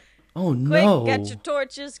her? Oh, Quick, no. get your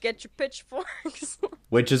torches, get your pitchforks.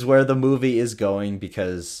 Which is where the movie is going,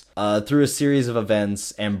 because through a series of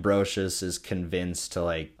events, Ambrosius is convinced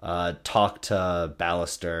to talk to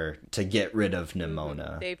Ballister to get rid of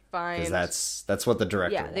Nimona. They find, because that's what the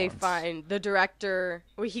director wants. they find the director.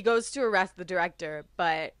 Well, he goes to arrest the director,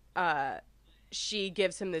 but she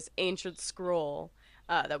gives him this ancient scroll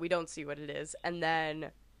that we don't see what it is, and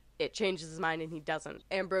then it changes his mind and he doesn't.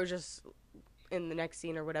 Ambrosius, in the next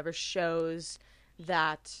scene or whatever, shows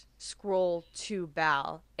that scroll to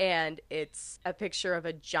Bal, and it's a picture of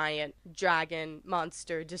a giant dragon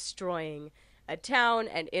monster destroying a town,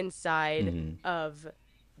 and inside of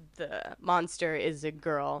the monster is a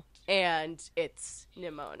girl, and it's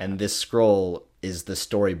Nimona. And this scroll is the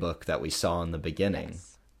storybook that we saw in the beginning.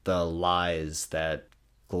 Yes. The lies that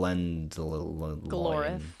Glorith.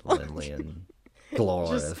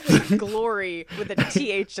 Glorith. Glory with a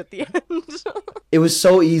TH at the end. It was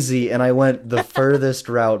so easy, and I went the furthest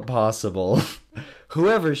route possible.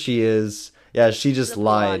 Whoever she is, she just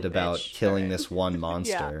lied about killing this one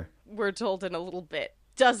monster. Yeah, we're told in a little bit.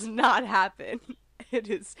 Does not happen. It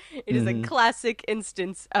is a classic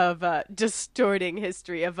instance of distorting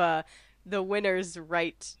history, of the winners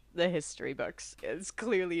write the history books. Is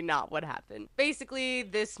clearly not what happened. Basically,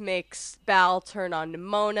 this makes Bal turn on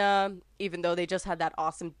Nimona, even though they just had that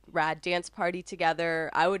awesome rad dance party together.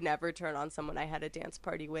 I would never turn on someone I had a dance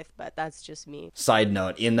party with, but that's just me. Side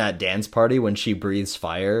note, in that dance party when she breathes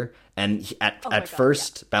fire, and at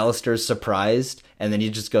first Ballister's surprised, and then he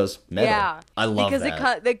just goes, metal. Yeah. I love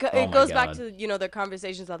that. Because it goes back to, their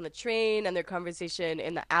conversations on the train and their conversation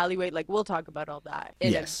in the alleyway. Like, we'll talk about all that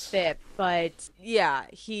in a bit. But yeah,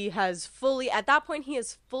 at that point, he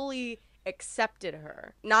has fully accepted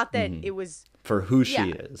her. Not that it was for who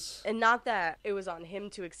she is, and not that it was on him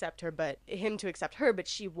to accept her, but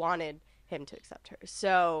she wanted him to accept her.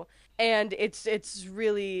 So, and it's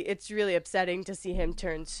really upsetting to see him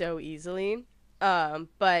turn so easily.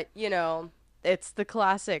 But it's the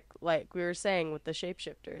classic, like we were saying with the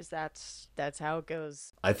shapeshifters. That's how it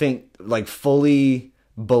goes. I think like fully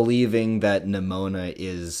believing that Nimona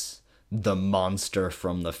is the monster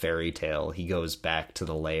from the fairy tale, he goes back to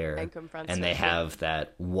the lair And confronts and her. they have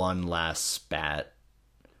that one last spat,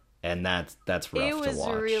 and that's rough It to was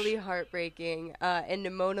watch. really heartbreaking. And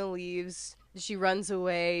Nimona leaves. She runs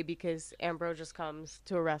away because Ambrosius comes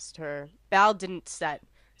to arrest her. Bal didn't set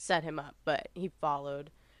him up, but he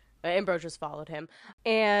followed. Ambrosius followed him.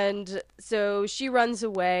 And so she runs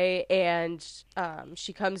away, and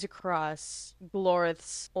she comes across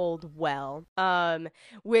Glorith's old well,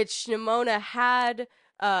 which Nimona had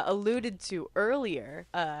alluded to earlier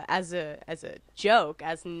as a joke,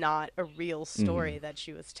 as not a real story that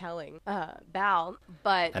she was telling Bal.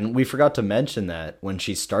 But And we forgot to mention that when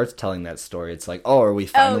she starts telling that story, it's like, oh, are we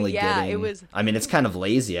finally yeah, getting... it was... I mean, it's kind of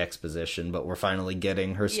lazy exposition, but we're finally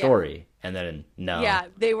getting her story. And then, no. Yeah,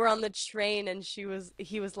 they were on the train, and he was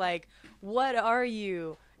like, "What are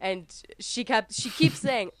you?" And she keeps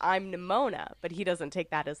saying, "I'm Nimona," but he doesn't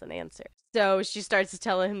take that as an answer. So she starts to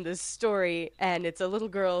tell him this story, and it's a little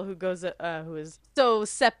girl who is so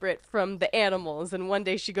separate from the animals. And one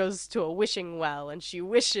day she goes to a wishing well, and she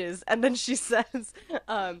wishes, and then she says,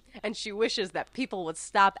 and she wishes that people would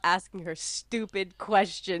stop asking her stupid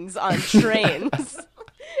questions on trains.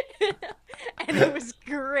 And it was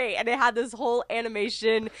great, and it had this whole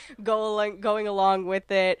animation going along with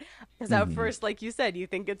it. Because at first, like you said, you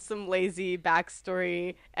think it's some lazy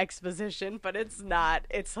backstory exposition, but it's not.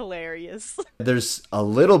 It's hilarious. There's a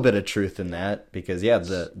little bit of truth in that, because, yeah,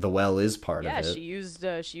 the well is part of it.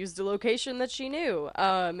 Yeah, she used a location that she knew.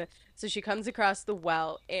 So she comes across the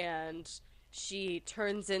well, and she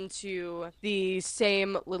turns into the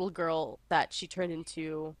same little girl that she turned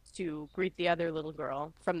into to greet the other little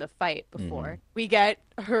girl from the fight before. We get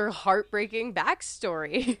her heartbreaking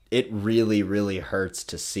backstory. It really, really hurts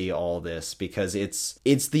to see all this, because it's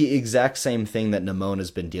the exact same thing that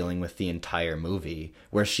Nimona's been dealing with the entire movie,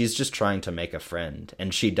 where she's just trying to make a friend,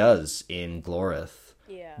 and she does in Glorith.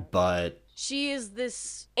 Yeah. But She is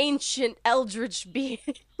this ancient eldritch being.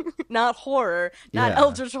 Not horror, not Yeah.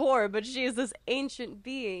 eldritch horror, but she is this ancient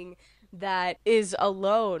being that is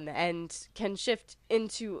alone and can shift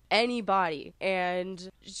into any body. And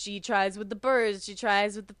she tries with the birds, she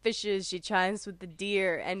tries with the fishes, she tries with the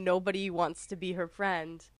deer, and nobody wants to be her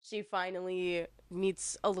friend. She finally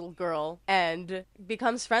meets a little girl and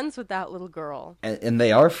becomes friends with that little girl. and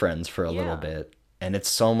they are friends for a little Yeah. bit. And it's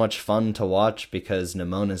so much fun to watch because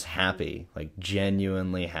Nimona's happy, like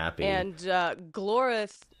genuinely happy. And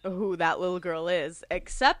Glorith, who that little girl is,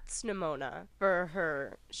 accepts Nimona for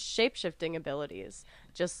her shape-shifting abilities,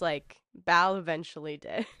 just like Bal eventually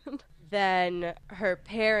did. Then her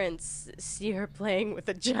parents see her playing with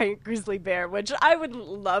a giant grizzly bear, which I would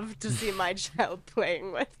love to see my child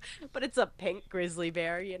playing with. But it's a pink grizzly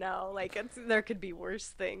bear, like there could be worse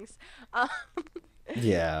things.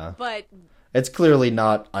 Yeah. But It's clearly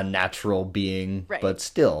not a natural being, Right. but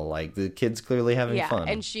still, like, the kid's clearly having yeah, fun.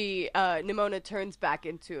 and Nimona turns back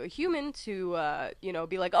into a human to,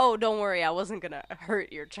 be like, oh, don't worry, I wasn't gonna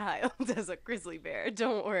hurt your child as a grizzly bear,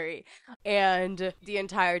 don't worry. And the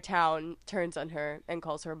entire town turns on her and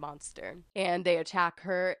calls her a monster. And they attack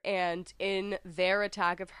her, and in their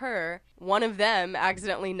attack of her, one of them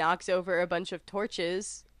accidentally knocks over a bunch of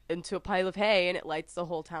torches into a pile of hay, and it lights the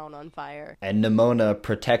whole town on fire. And Nimona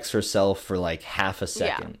protects herself for like half a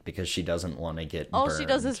second because she doesn't want to get All burned. she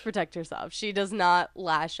does is protect herself. She does not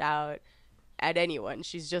lash out at anyone.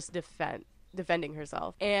 She's just defending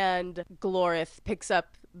herself. And Glorith picks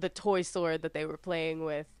up the toy sword that they were playing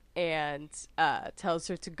with and tells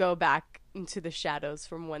her to go back into the shadows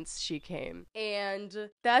from whence she came. And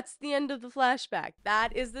that's the end of the flashback.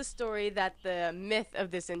 That is the story that the myth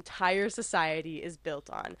of this entire society is built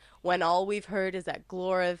on, when all we've heard is that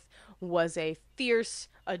Glorith was a fierce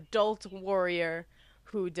adult warrior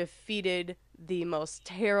who defeated the most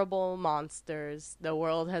terrible monsters the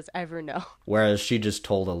world has ever known. Whereas she just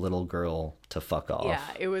told a little girl to fuck off.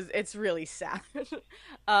 Yeah, it's really sad.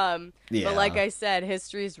 Yeah. But like I said,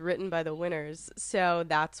 history is written by the winners, so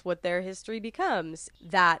that's what their history becomes.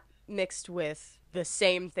 That mixed with the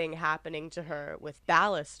same thing happening to her with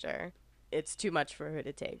Ballister, it's too much for her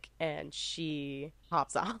to take, and she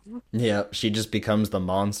hops off. Yeah, she just becomes the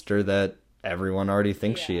monster that everyone already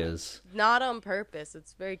thinks she is. Not on purpose.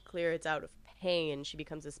 It's very clear it's out of pain. She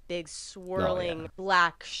becomes this big, swirling,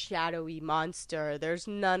 black, shadowy monster. There's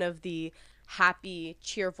none of the happy,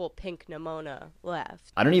 cheerful pink Nimona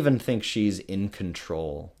left. I don't even think she's in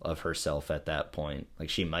control of herself at that point. Like,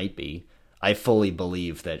 she might be. I fully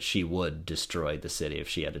believe that she would destroy the city if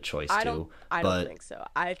she had a choice to. I don't think so.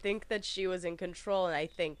 I think that she was in control, and I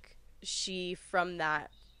think she, from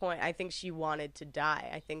that point, I think she wanted to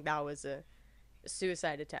die. I think that was a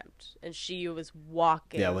suicide attempt, and she was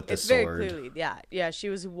walking. Yeah, with the it's sword. Very clearly, yeah. She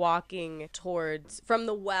was walking towards from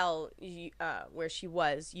the well where she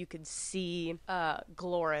was. You could see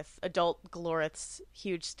Glorith, adult Glorith's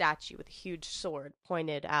huge statue with a huge sword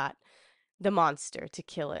pointed at the monster to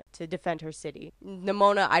kill it, to defend her city.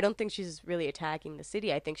 Nimona, I don't think she's really attacking the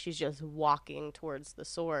city. I think she's just walking towards the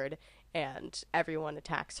sword, and everyone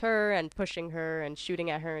attacks her and pushing her and shooting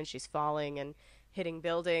at her, and she's falling and hitting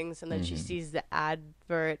buildings, and then she sees the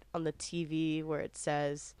advert on the TV where it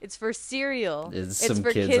says it's for cereal. It's for some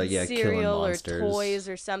kids like, yeah, cereal or monsters. toys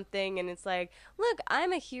or something, and it's like, look,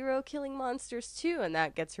 I'm a hero killing monsters too, and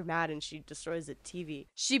that gets her mad, and she destroys the TV.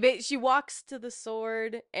 She walks to the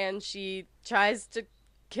sword and she tries to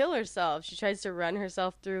kill herself. She tries to run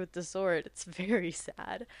herself through with the sword. It's very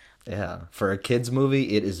sad. Yeah, for a kids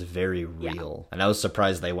movie, it is very real. And I was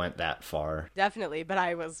surprised they went that far. Definitely, but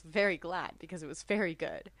I was very glad because it was very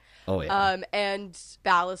good. Oh, yeah. And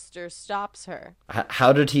Ballister stops her.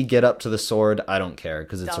 How did he get up to the sword? I don't care,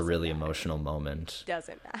 because it's a really matter. emotional moment.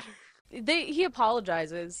 Doesn't matter. He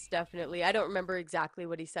apologizes, definitely. I don't remember exactly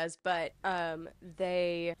what he says, but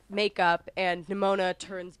they make up, and Nimona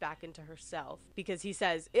turns back into herself because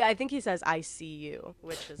I think he says, "I see you,"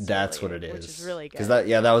 That's what it is. Which is really good. Because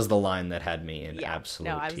that was the line that had me in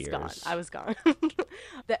absolute tears. I was gone.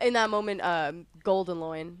 In that moment,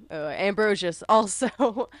 Goldenloin, Ambrosius,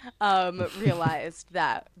 also realized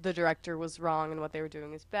that the director was wrong and what they were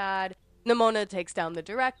doing was bad. Nimona takes down the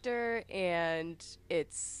director, and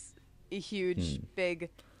it's a huge, big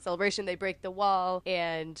celebration. They break the wall,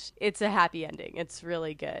 and it's a happy ending. It's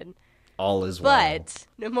really good. All is well. But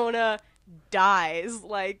Nimona dies.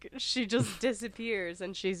 Like, she just disappears,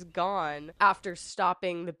 and she's gone after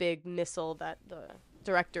stopping the big missile that the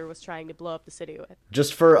director was trying to blow up the city with.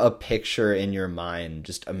 Just for a picture in your mind,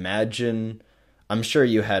 just imagine, I'm sure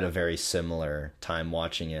you had a very similar time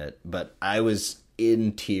watching it, but I was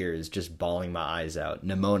in tears, just bawling my eyes out.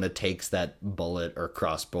 Nimona takes that bullet or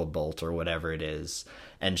crossbow bolt or whatever it is,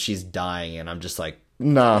 and she's dying, and I'm just like,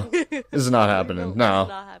 no, this is not happening.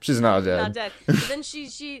 No, she's not dead. Not dead. But then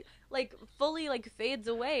she like fully like fades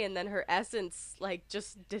away, and then her essence like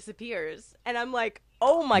just disappears, and I'm like,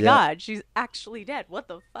 oh my god, she's actually dead. What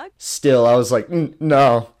the fuck? Still, I was like,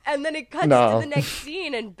 no. And then it cuts to the next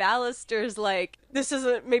scene, and Ballister's like, this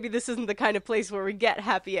isn't the kind of place where we get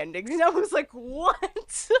happy endings. And I was like,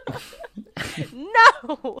 what?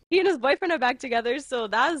 No! He and his boyfriend are back together, so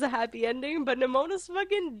that is a happy ending, but Nimona's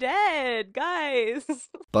fucking dead, guys.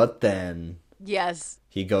 But then... Yes.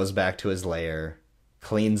 He goes back to his lair,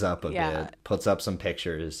 cleans up a bit, puts up some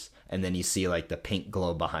pictures, and then you see like the pink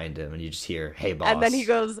glow behind him, and you just hear, "Hey, boss." And then he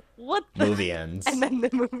goes, "What?" Movie ends. And then the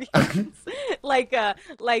movie ends, like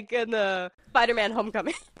in the Spider-Man: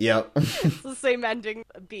 Homecoming. Yep. It's the same ending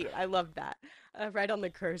beat. I love that. Right on the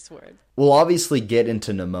curse word. We'll obviously get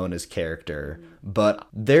into Nimona's character, but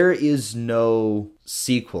there is no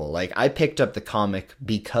sequel. Like, I picked up the comic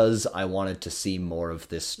because I wanted to see more of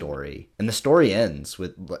this story. And the story ends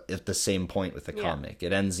at the same point with the comic.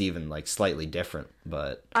 It ends even, like, slightly different,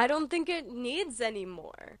 but... I don't think it needs any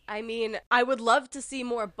more. I mean, I would love to see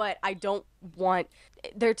more, but I don't want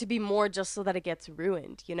there to be more just so that it gets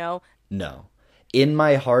ruined, you know? No. In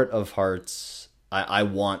my heart of hearts... I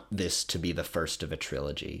want this to be the first of a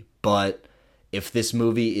trilogy, but if this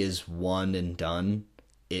movie is one and done,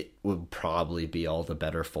 it would probably be all the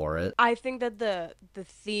better for it. I think that the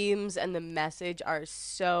themes and the message are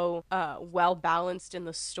so well balanced in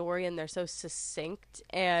the story, and they're so succinct,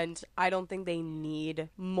 and I don't think they need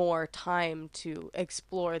more time to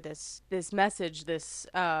explore this message, these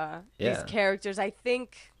characters. I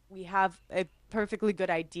think we have a perfectly good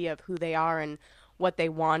idea of who they are and what they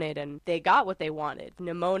wanted, and they got what they wanted.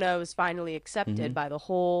 Nimona was finally accepted by the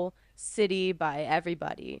whole city, by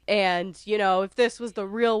everybody. And, you know, if this was the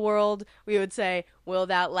real world, we would say, will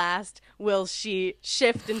that last? Will she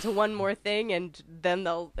shift into one more thing and then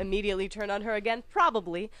they'll immediately turn on her again?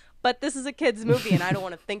 Probably. But this is a kid's movie, and I don't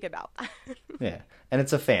want to think about that. Yeah, and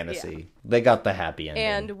it's a fantasy. Yeah. They got the happy ending.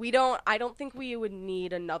 And I don't think we would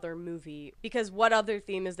need another movie, because what other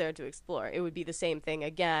theme is there to explore? It would be the same thing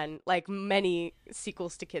again, like many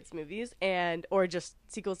sequels to kids' movies, or just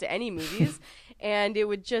sequels to any movies, and it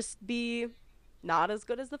would just be not as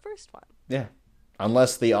good as the first one. Yeah.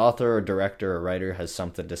 Unless the author or director or writer has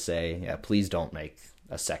something to say, yeah, please don't make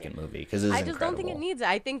a second movie because it is I just don't think it incredible. needs it.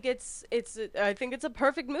 I think it's a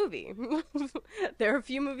perfect movie. There are a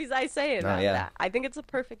few movies I say Oh about yeah. that. I think it's a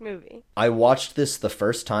perfect movie. I watched this the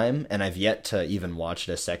first time, and I've yet to even watch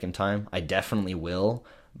it a second time. I definitely will,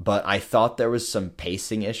 but I thought there was some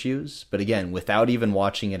pacing issues. But again, without even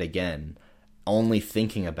watching it again, only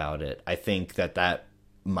thinking about it, I think that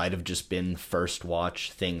might have just been first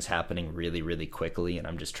watch things happening really, really quickly, and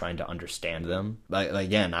I'm just trying to understand them. But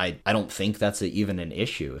again, I don't think that's even an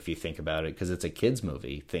issue if you think about it, because it's a kids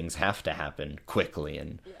movie. Things have to happen quickly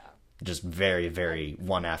and just very, very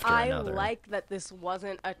one after another. I like that this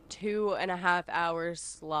wasn't a 2.5 hour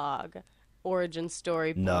slog origin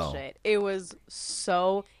story No. bullshit. It was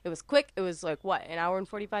quick. It was like what, an hour and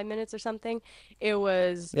 45 minutes or something.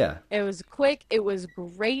 Yeah. It was quick. It was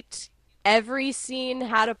great. Every scene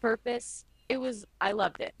had a purpose. I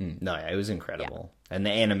loved it. No, yeah, it was Yeah. incredible. And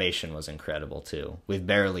the animation was incredible too. We've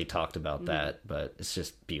barely talked about that, but it's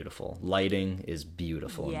just beautiful. Lighting is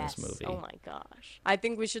beautiful in this movie. Oh my gosh. I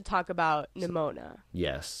think we should talk about Nimona.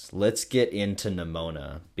 Yes, let's get into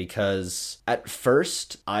Nimona, because at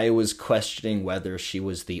first I was questioning whether she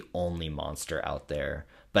was the only monster out there.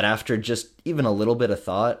 But after just even a little bit of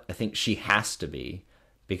thought, I think she has to be,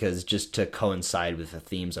 because just to coincide with the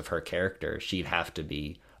themes of her character, she'd have to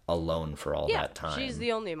be alone for all that time. She's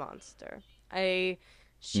the only monster.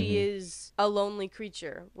 She is a lonely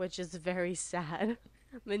creature, which is very sad.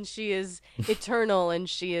 And she is eternal, and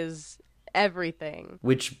she is everything.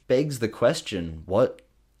 Which begs the question, what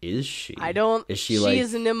is she? I don't. Is she like...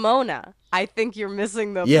 is Nimona. I think you're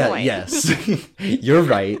missing the point. Yes. You're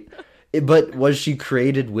right. But was she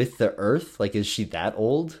created with the earth? Like, is she that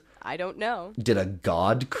old? I don't know. Did a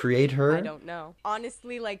god create her? I don't know.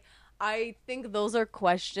 Honestly, like, I think those are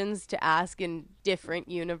questions to ask in different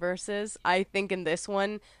universes. I think in this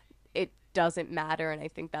one, it doesn't matter, and I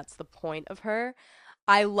think that's the point of her.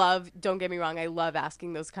 Don't get me wrong, I love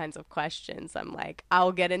asking those kinds of questions. I'm like,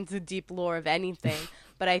 I'll get into deep lore of anything.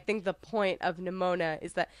 But I think the point of Nimona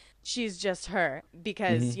is that she's just her.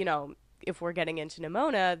 Because, if we're getting into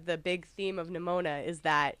Nimona, the big theme of Nimona is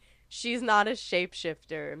that she's not a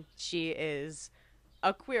shapeshifter. She is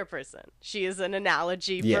a queer person. She is an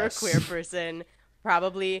analogy for a queer person,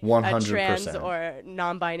 probably 100%. a trans or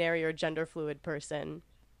non-binary or gender fluid person.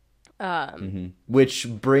 Which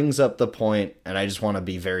brings up the point, and I just want to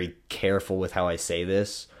be very careful with how I say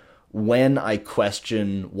this. When I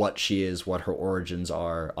question what she is, what her origins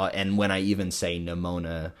are, and when I even say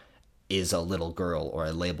Nimona is a little girl, or I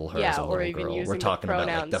label her as a little girl, we're talking about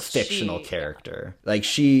like the fictional character. Like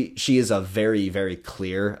she is a very, very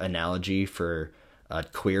clear analogy for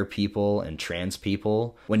queer people and trans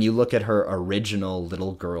people. When you look at her original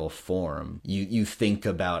little girl form, you think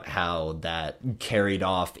about how that carried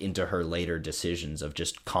off into her later decisions of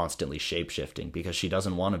just constantly shapeshifting, because she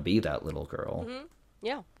doesn't want to be that little girl. Mm-hmm.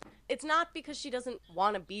 Yeah. It's not because she doesn't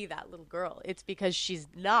want to be that little girl. It's because she's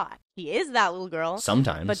not. She is that little girl.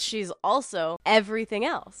 Sometimes. But she's also everything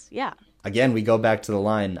else. Yeah. Again, we go back to the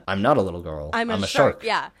line, I'm not a little girl. I'm a shark.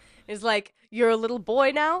 Yeah. It's like, you're a little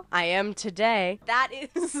boy now. I am today. That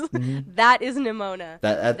is that is Nimona.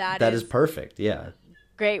 That is perfect. Yeah.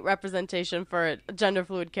 Great representation for a gender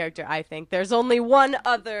fluid character, I think. There's only one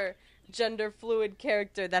other gender fluid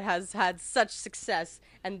character that has had such success,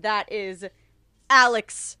 and that is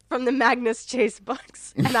Alex from the Magnus Chase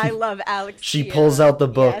books. And I love Alex. She pulls out the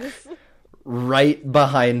book Yes. right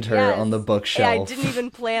behind her on the bookshelf. Yeah, I didn't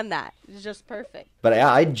even plan that. It's just perfect. But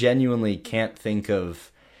I genuinely can't think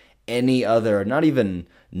of any other, not even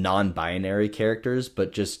non-binary characters,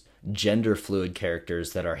 but just gender fluid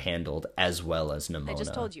characters that are handled as well as Nimona. I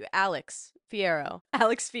just told you, Alex Fierro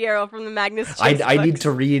from the Magnus Chase books. I need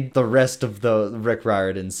to read the rest of the Rick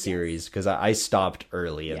Riordan series, because I stopped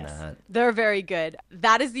early in that. They're very good.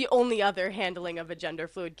 That is the only other handling of a gender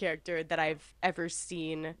fluid character that I've ever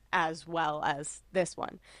seen as well as this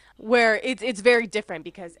one, where it's very different,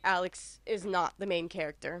 because Alex is not the main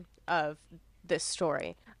character of this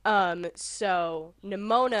story. So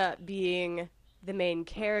Nimona being the main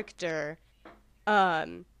character,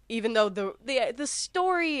 even though the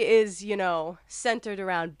story is, centered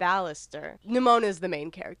around Ballister, Nimona's the main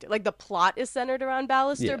character. Like, the plot is centered around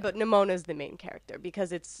Ballister, but Nimona's the main character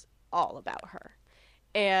because it's all about her.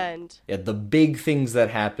 And the big things that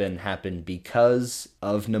happen because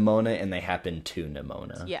of Nimona, and they happen to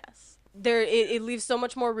Nimona. Yes. It leaves so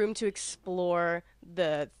much more room to explore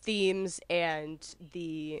the themes and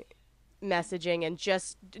the messaging and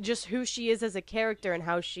just who she is as a character and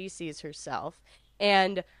how she sees herself.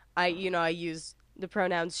 And I use the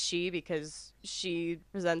pronouns she because she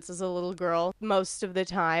presents as a little girl most of the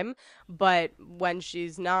time. But when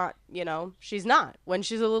she's not, she's not. When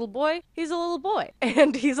she's a little boy, he's a little boy.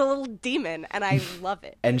 And he's a little demon. And I love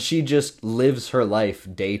it. And she just lives her life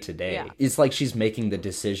day to day. Yeah. It's like she's making the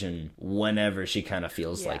decision whenever she kind of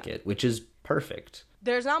feels like it, which is perfect.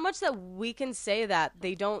 There's not much that we can say that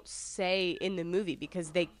they don't say in the movie because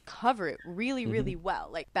they cover it really, really well.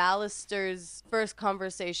 Like Ballister's first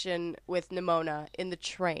conversation with Nimona in the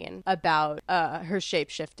train about her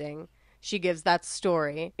shape-shifting. She gives that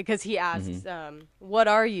story because he asks, what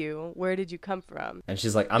are you? Where did you come from? And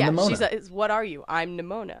she's like, I'm Nimona. She says, what are you? I'm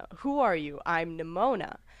Nimona. Who are you? I'm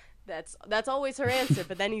Nimona. That's always her answer.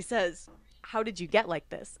 But then he says, how did you get like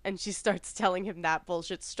this? And she starts telling him that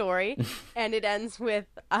bullshit story. And it ends with,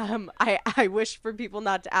 I wish for people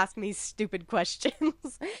not to ask me stupid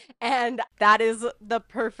questions. And that is the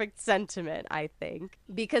perfect sentiment, I think.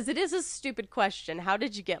 Because it is a stupid question. How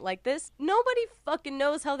did you get like this? Nobody fucking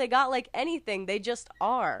knows how they got like anything. They just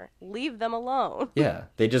are. Leave them alone. Yeah.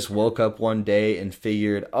 They just woke up one day and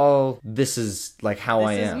figured, oh, this is like how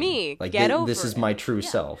I am. This is me. Like, Get over this is it. my true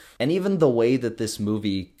self. And even the way that this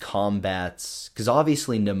movie combats, because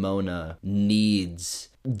obviously Nimona needs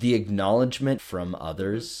the acknowledgement from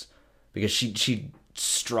others, because she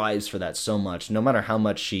strives for that so much, no matter how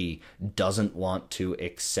much she doesn't want to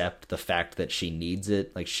accept the fact that she needs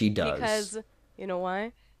it, like she does. Because, you know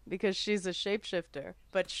why? Because she's a shapeshifter,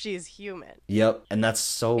 but she's human. Yep, and that's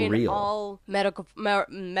so in real. In all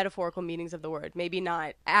metaphorical meanings of the word. Maybe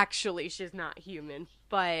not actually she's not human,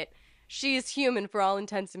 but she's human for all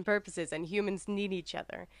intents and purposes, and humans need each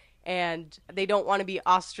other. And they don't want to be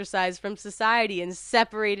ostracized from society and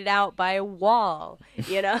separated out by a wall,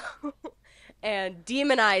 and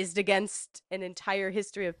demonized against an entire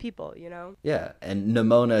history of people, Yeah, and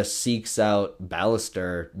Nimona seeks out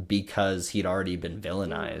Ballister because he'd already been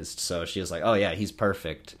villainized. So she was like, oh yeah, he's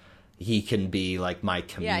perfect. He can be like my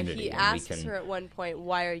community. Yeah, he asks her at one point,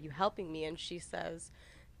 why are you helping me? And she says,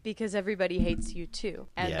 because everybody hates you too.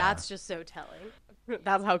 And that's just so telling.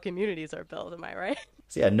 That's how communities are built, am I right?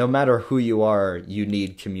 So yeah, no matter who you are, you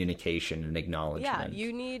need communication and acknowledgement.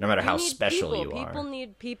 Yeah, no matter how special you are. People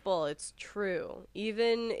need people, it's true.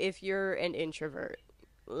 Even if you're an introvert,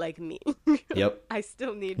 like me. Yep. I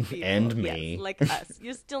still need people. And me. Yes, like us.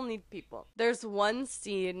 You still need people. There's one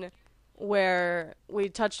scene where we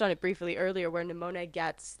touched on it briefly earlier where Nimona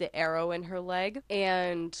gets the arrow in her leg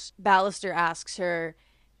and Ballister asks her,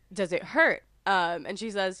 does it hurt? And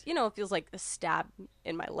she says, it feels like a stab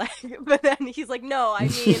in my leg. But then he's like, no, I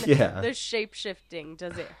mean, the shape-shifting.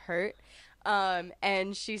 Does it hurt?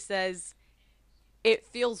 And she says, it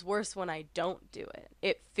feels worse when I don't do it.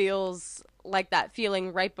 It feels like that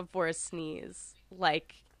feeling right before a sneeze.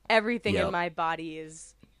 Like everything in my body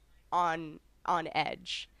is on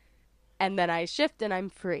edge. And then I shift and I'm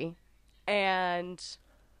free.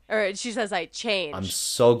 Or she says, I change. I'm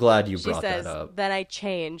so glad you brought that up. Then I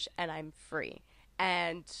change and I'm free.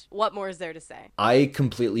 And what more is there to say? I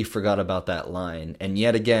completely forgot about that line. And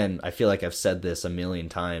yet again, I feel like I've said this a million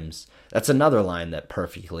times. That's another line that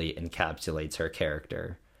perfectly encapsulates her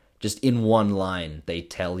character. Just in one line, they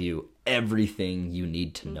tell you everything you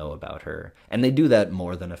need to know about her. And they do that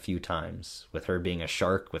more than a few times. With her being a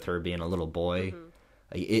shark, with her being a little boy.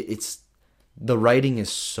 It's the writing is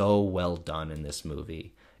so well done in this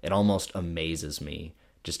movie. It almost amazes me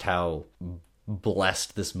just how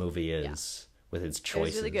blessed this movie is with its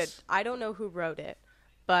choices. It's really good. I don't know who wrote it,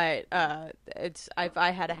 but if I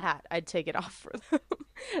had a hat, I'd take it off for them.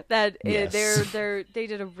 They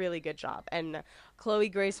did a really good job, and Chloe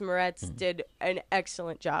Grace Moretz did an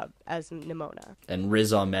excellent job as Nimona, and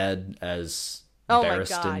Riz Ahmed as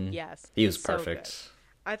Barristan. Oh my god, yes, he was perfect. So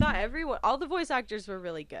I thought all the voice actors were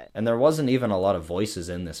really good, and there wasn't even a lot of voices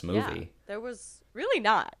in this movie. Yeah, there was. Really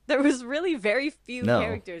not. There was really very few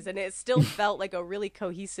characters, and it still felt like a really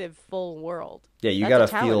cohesive, full world. Yeah, you gotta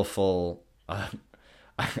feel full.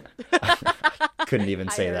 Couldn't even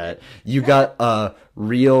say that. You got a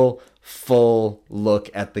real, full look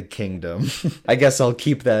at the kingdom. I guess I'll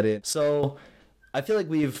keep that in. So, I feel like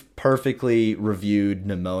we've perfectly reviewed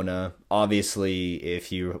Nimona. Obviously,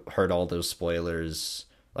 if you heard all those spoilers,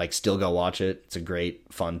 still go watch it. It's a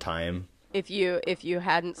great, fun time. If you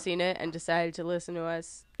hadn't seen it and decided to listen to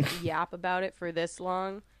us yap about it for this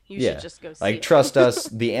long, you should just go see it. Trust us,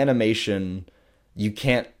 the animation, you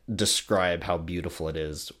can't describe how beautiful it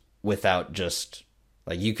is without just,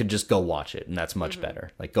 you could just go watch it, and that's much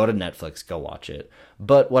better. Go to Netflix, go watch it.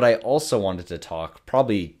 But what I also wanted to talk,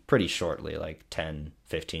 probably pretty shortly, 10,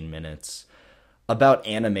 15 minutes, about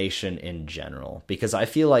animation in general, because I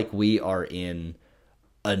feel like we are in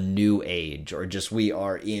a new age, or just we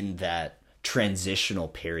are in that transitional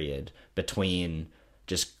period between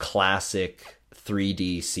just classic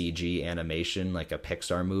 3D CG animation like a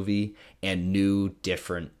Pixar movie and new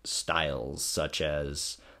different styles such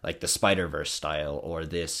as like the Spider-Verse style or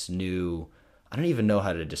this new, I don't even know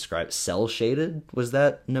how to describe it. Cell shaded? Was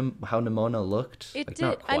that how Nimona looked? It like, did.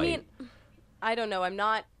 not quite. I mean, I don't know. I'm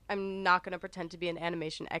not going to pretend to be an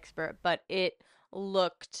animation expert, but it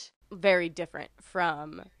looked very different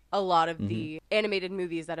from a lot of the animated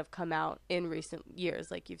movies that have come out in recent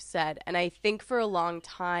years, like you've said. And I think for a long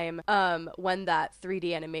time, when that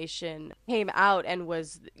 3D animation came out and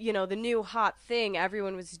was, the new hot thing,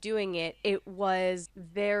 everyone was doing it. It was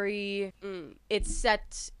very, it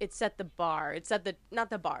set the bar. It set the, not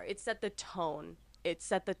the bar, it set the tone. It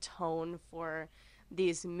set the tone for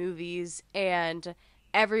these movies, and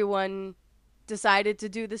everyone decided to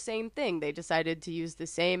do the same thing. They decided to use the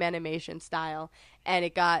same animation style, and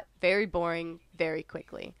it got very boring very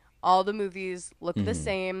quickly. All the movies look the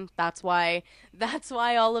same. That's why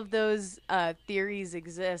all of those theories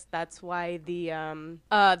exist. That's why the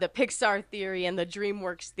Pixar theory and the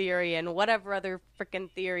DreamWorks theory and whatever other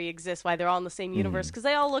freaking theory exists, why they're all in the same universe, because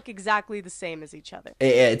they all look exactly the same as each other.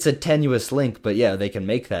 It's a tenuous link, but yeah, they can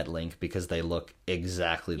make that link because they look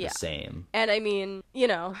exactly the same. And I mean,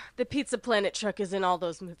 the Pizza Planet truck is in all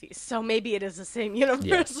those movies, so maybe it is the same universe.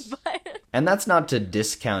 Yes. But and that's not to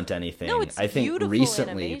discount anything. No, it's I think beautiful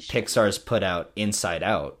recently animation. Pixar's put out Inside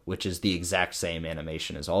Out, which is the exact same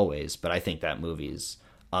animation as always, but I think that movie's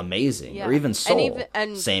amazing. Yeah. Or even Soul,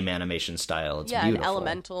 and same animation style. It's yeah, beautiful. and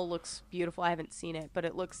Elemental looks beautiful. I haven't seen it, but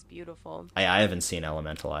it looks beautiful. I haven't seen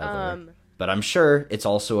Elemental either. But I'm sure it's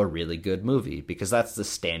also a really good movie because that's the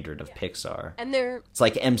standard of Pixar. And they're It's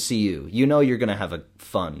like MCU. You know you're going to have a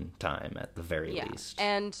fun time at the very least.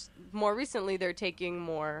 And more recently they're taking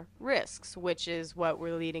more risks, which is what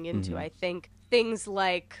we're leading into. I think things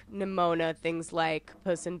like Nimona, things like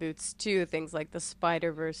Puss in Boots 2, things like the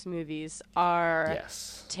Spider-Verse movies are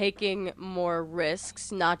taking more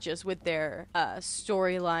risks, not just with their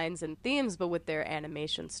storylines and themes, but with their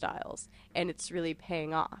animation styles. And it's really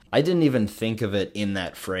paying off. I didn't even think of it in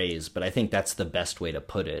that phrase, but I think that's the best way to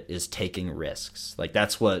put it, is taking risks. Like,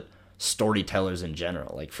 that's what storytellers in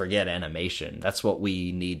general, like, forget animation, that's what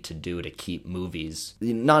we need to do to keep movies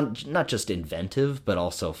not just inventive but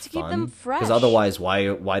also to fun. Keep them fresh. Because otherwise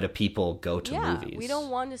why do people go to movies? We don't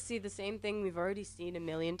want to see the same thing we've already seen a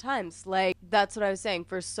million times. Like, that's what I was saying.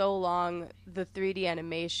 For so long, the 3D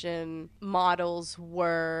animation models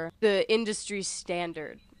were the industry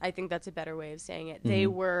standard. I think that's a better way of saying it. They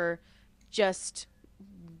were just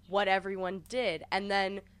what everyone did, and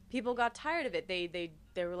then people got tired of it.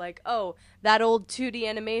 They were like, oh, that old 2D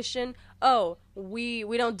animation, oh, we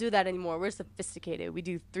don't do that anymore. We're sophisticated. We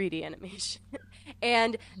do 3D animation.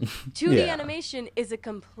 And 2D animation is a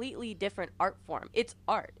completely different art form. It's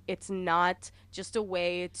art. It's not just a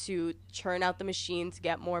way to churn out the machine to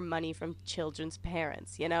get more money from children's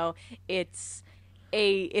parents, It's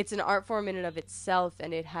an art form in and of itself,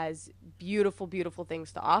 and it has beautiful, beautiful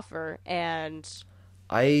things to offer. And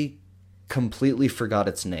I completely forgot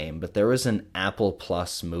its name, but there was an Apple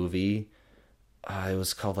Plus movie. It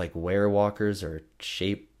was called like Werewalkers or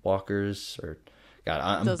Shapewalkers, or God,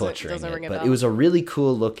 I'm butchering it, but it was a really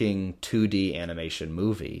cool looking 2D animation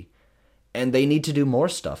movie, and they need to do more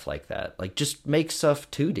stuff like that. Like, just make stuff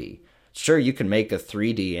 2D. Sure, you can make a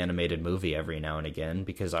 3D animated movie every now and again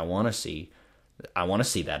because I want to see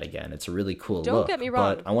that again. It's a really cool Don't look. Get me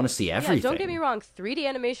wrong. But I want to see everything. Yeah, don't get me wrong. 3D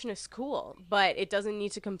animation is cool, but it doesn't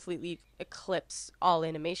need to completely eclipse all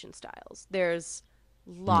animation styles. There's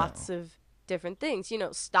lots of different things.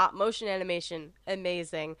 Stop motion animation,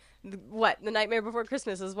 amazing. The Nightmare Before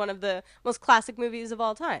Christmas is one of the most classic movies of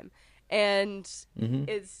all time. And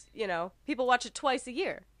it's, people watch it twice a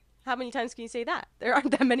year. How many times can you say that? There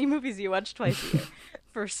aren't that many movies you watch twice a year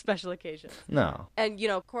for special occasions. No. And,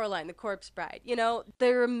 Coraline, The Corpse Bride,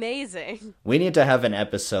 they're amazing. We need to have an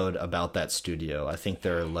episode about that studio. I think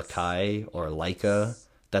they're Lakai or Laika.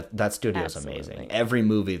 That studio's amazing. Every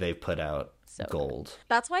movie they've put out, gold.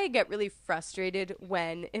 That's why I get really frustrated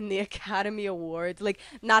when in the Academy Awards, like,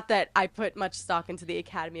 not that I put much stock into the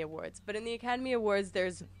Academy Awards, but in the Academy Awards,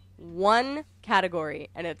 there's one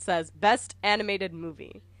category, and it says Best Animated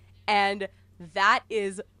Movie. And that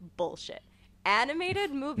is bullshit.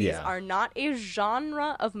 Animated movies are not a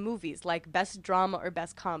genre of movies like best drama or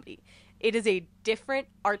best comedy. It is a different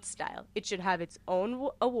art style. It should have its own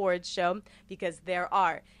awards show because there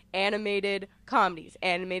are animated comedies,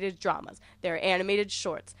 animated dramas, there are animated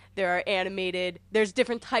shorts, there's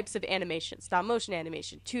different types of animation, stop motion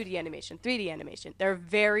animation, 2D animation, 3D animation. They're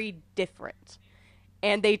very different.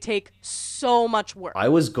 and they take so much work. I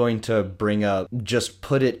was going to bring up just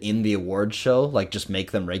put it in the award show, like just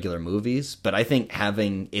make them regular movies. But I think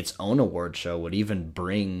having its own award show would even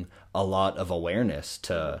bring a lot of awareness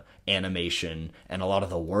to animation and a lot of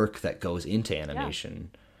the work that goes into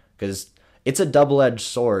animation. Because it's a double-edged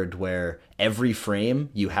sword where every frame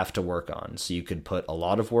you have to work on. So you could put a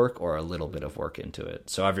lot of work or a little bit of work into it.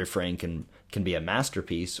 So every frame can be a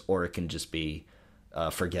masterpiece, or it can just be a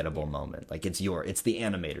forgettable moment. Like it's the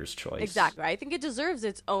animator's choice. Exactly. I think it deserves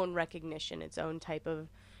its own recognition, its own type of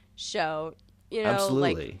show. You know,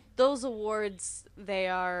 Absolutely. like those awards, they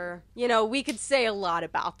are, you know, we could say a lot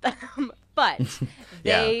about them, but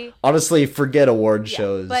they honestly forget award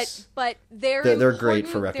shows. But they're great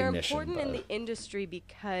for recognition. They're important in the industry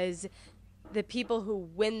because the people who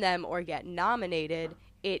win them or get nominated,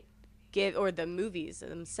 or the movies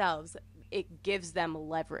themselves, it gives them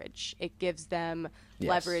leverage. It gives them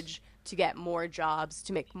leverage to get more jobs,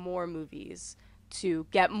 to make more movies, to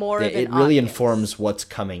get more of an It really audience. informs what's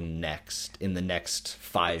coming next in the next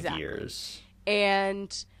 5 years. And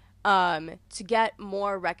to get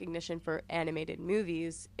more recognition for animated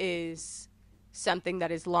movies is something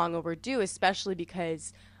that is long overdue, especially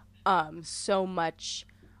because so much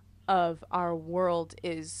of our world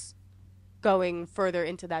is going further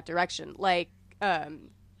into that direction. Like,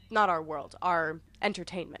 not our world, our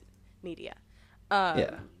entertainment media.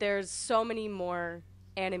 There's so many more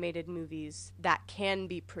animated movies that can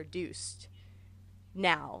be produced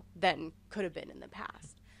now than could have been in the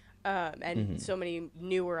past. And so many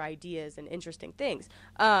newer ideas and interesting things.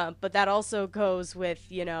 But that also goes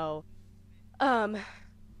with, you know...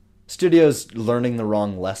 studios learning the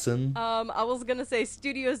wrong lesson. I was gonna say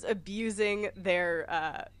studios abusing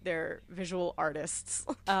their visual artists.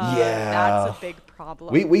 That's a big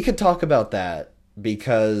problem. We could talk about that,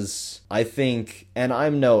 because I think, and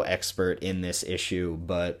I'm no expert in this issue,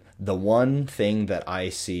 but the one thing that I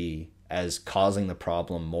see as causing the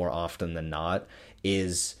problem more often than not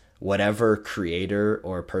is whatever creator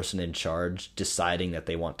or person in charge deciding that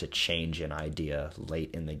they want to change an idea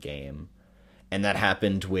late in the game. And that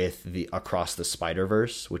happened with the Across the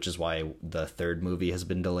Spider-Verse, which is why the third movie has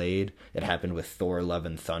been delayed. It happened with Thor: Love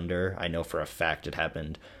and Thunder. I know for a fact it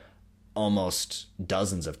happened almost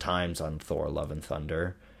dozens of times on Thor: Love and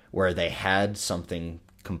Thunder, where they had something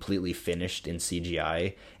completely finished in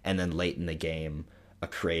CGI, and then late in the game, a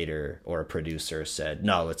creator or a producer said,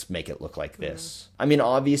 no, let's make it look like this. I mean,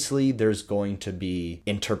 obviously, there's going to be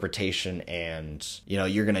interpretation and, you know,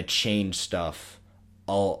 you're going to change stuff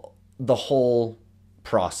the whole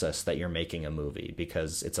process that you're making a movie,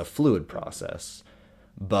 because it's a fluid process,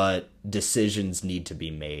 but decisions need to be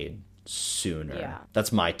made sooner. Yeah.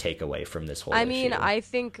 That's my takeaway from this whole issue. I mean, I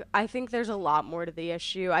think there's a lot more to the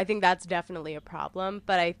issue. I think that's definitely a problem,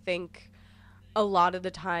 but I think a lot of the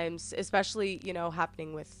times, especially, you know,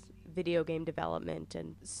 happening with video game development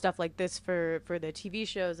and stuff like this for the TV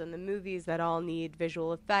shows and the movies that all need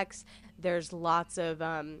visual effects, there's lots of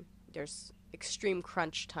there's extreme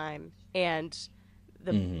crunch time and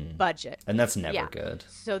the budget, and that's never good.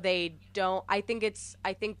 So they don't, I think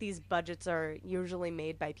these budgets are usually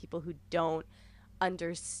made by people who don't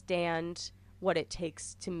understand what it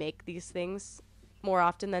takes to make these things. More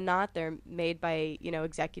often than not, they're made by, you know,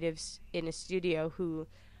 executives in a studio who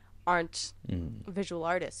aren't visual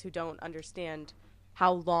artists, who don't understand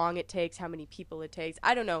how long it takes, how many people it takes.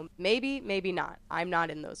 I don't know. Maybe not. I'm not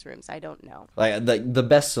in those rooms. I don't know. Like the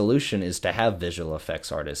best solution is to have visual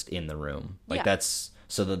effects artists in the room. Like that's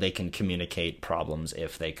so that they can communicate problems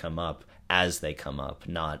if they come up as they come up,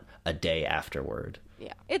 not a day afterward.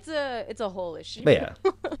 Yeah, it's a whole issue. But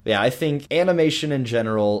yeah, I think animation in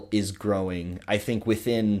general is growing. I think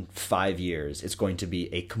within 5 years, it's going to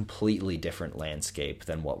be a completely different landscape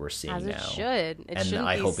than what we're seeing as it now. Should. It and shouldn't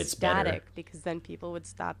I be hope it's static, better, because then people would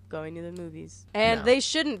stop going to the movies. And they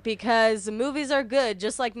shouldn't, because movies are good,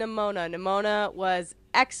 just like Nimona. Nimona was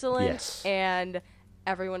excellent, and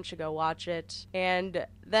everyone should go watch it. And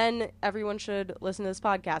then everyone should listen to this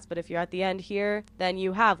podcast. But if you're at the end here, then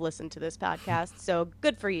you have listened to this podcast. So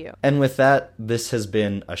good for you. And with that, this has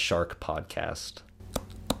been a Shark Podcast.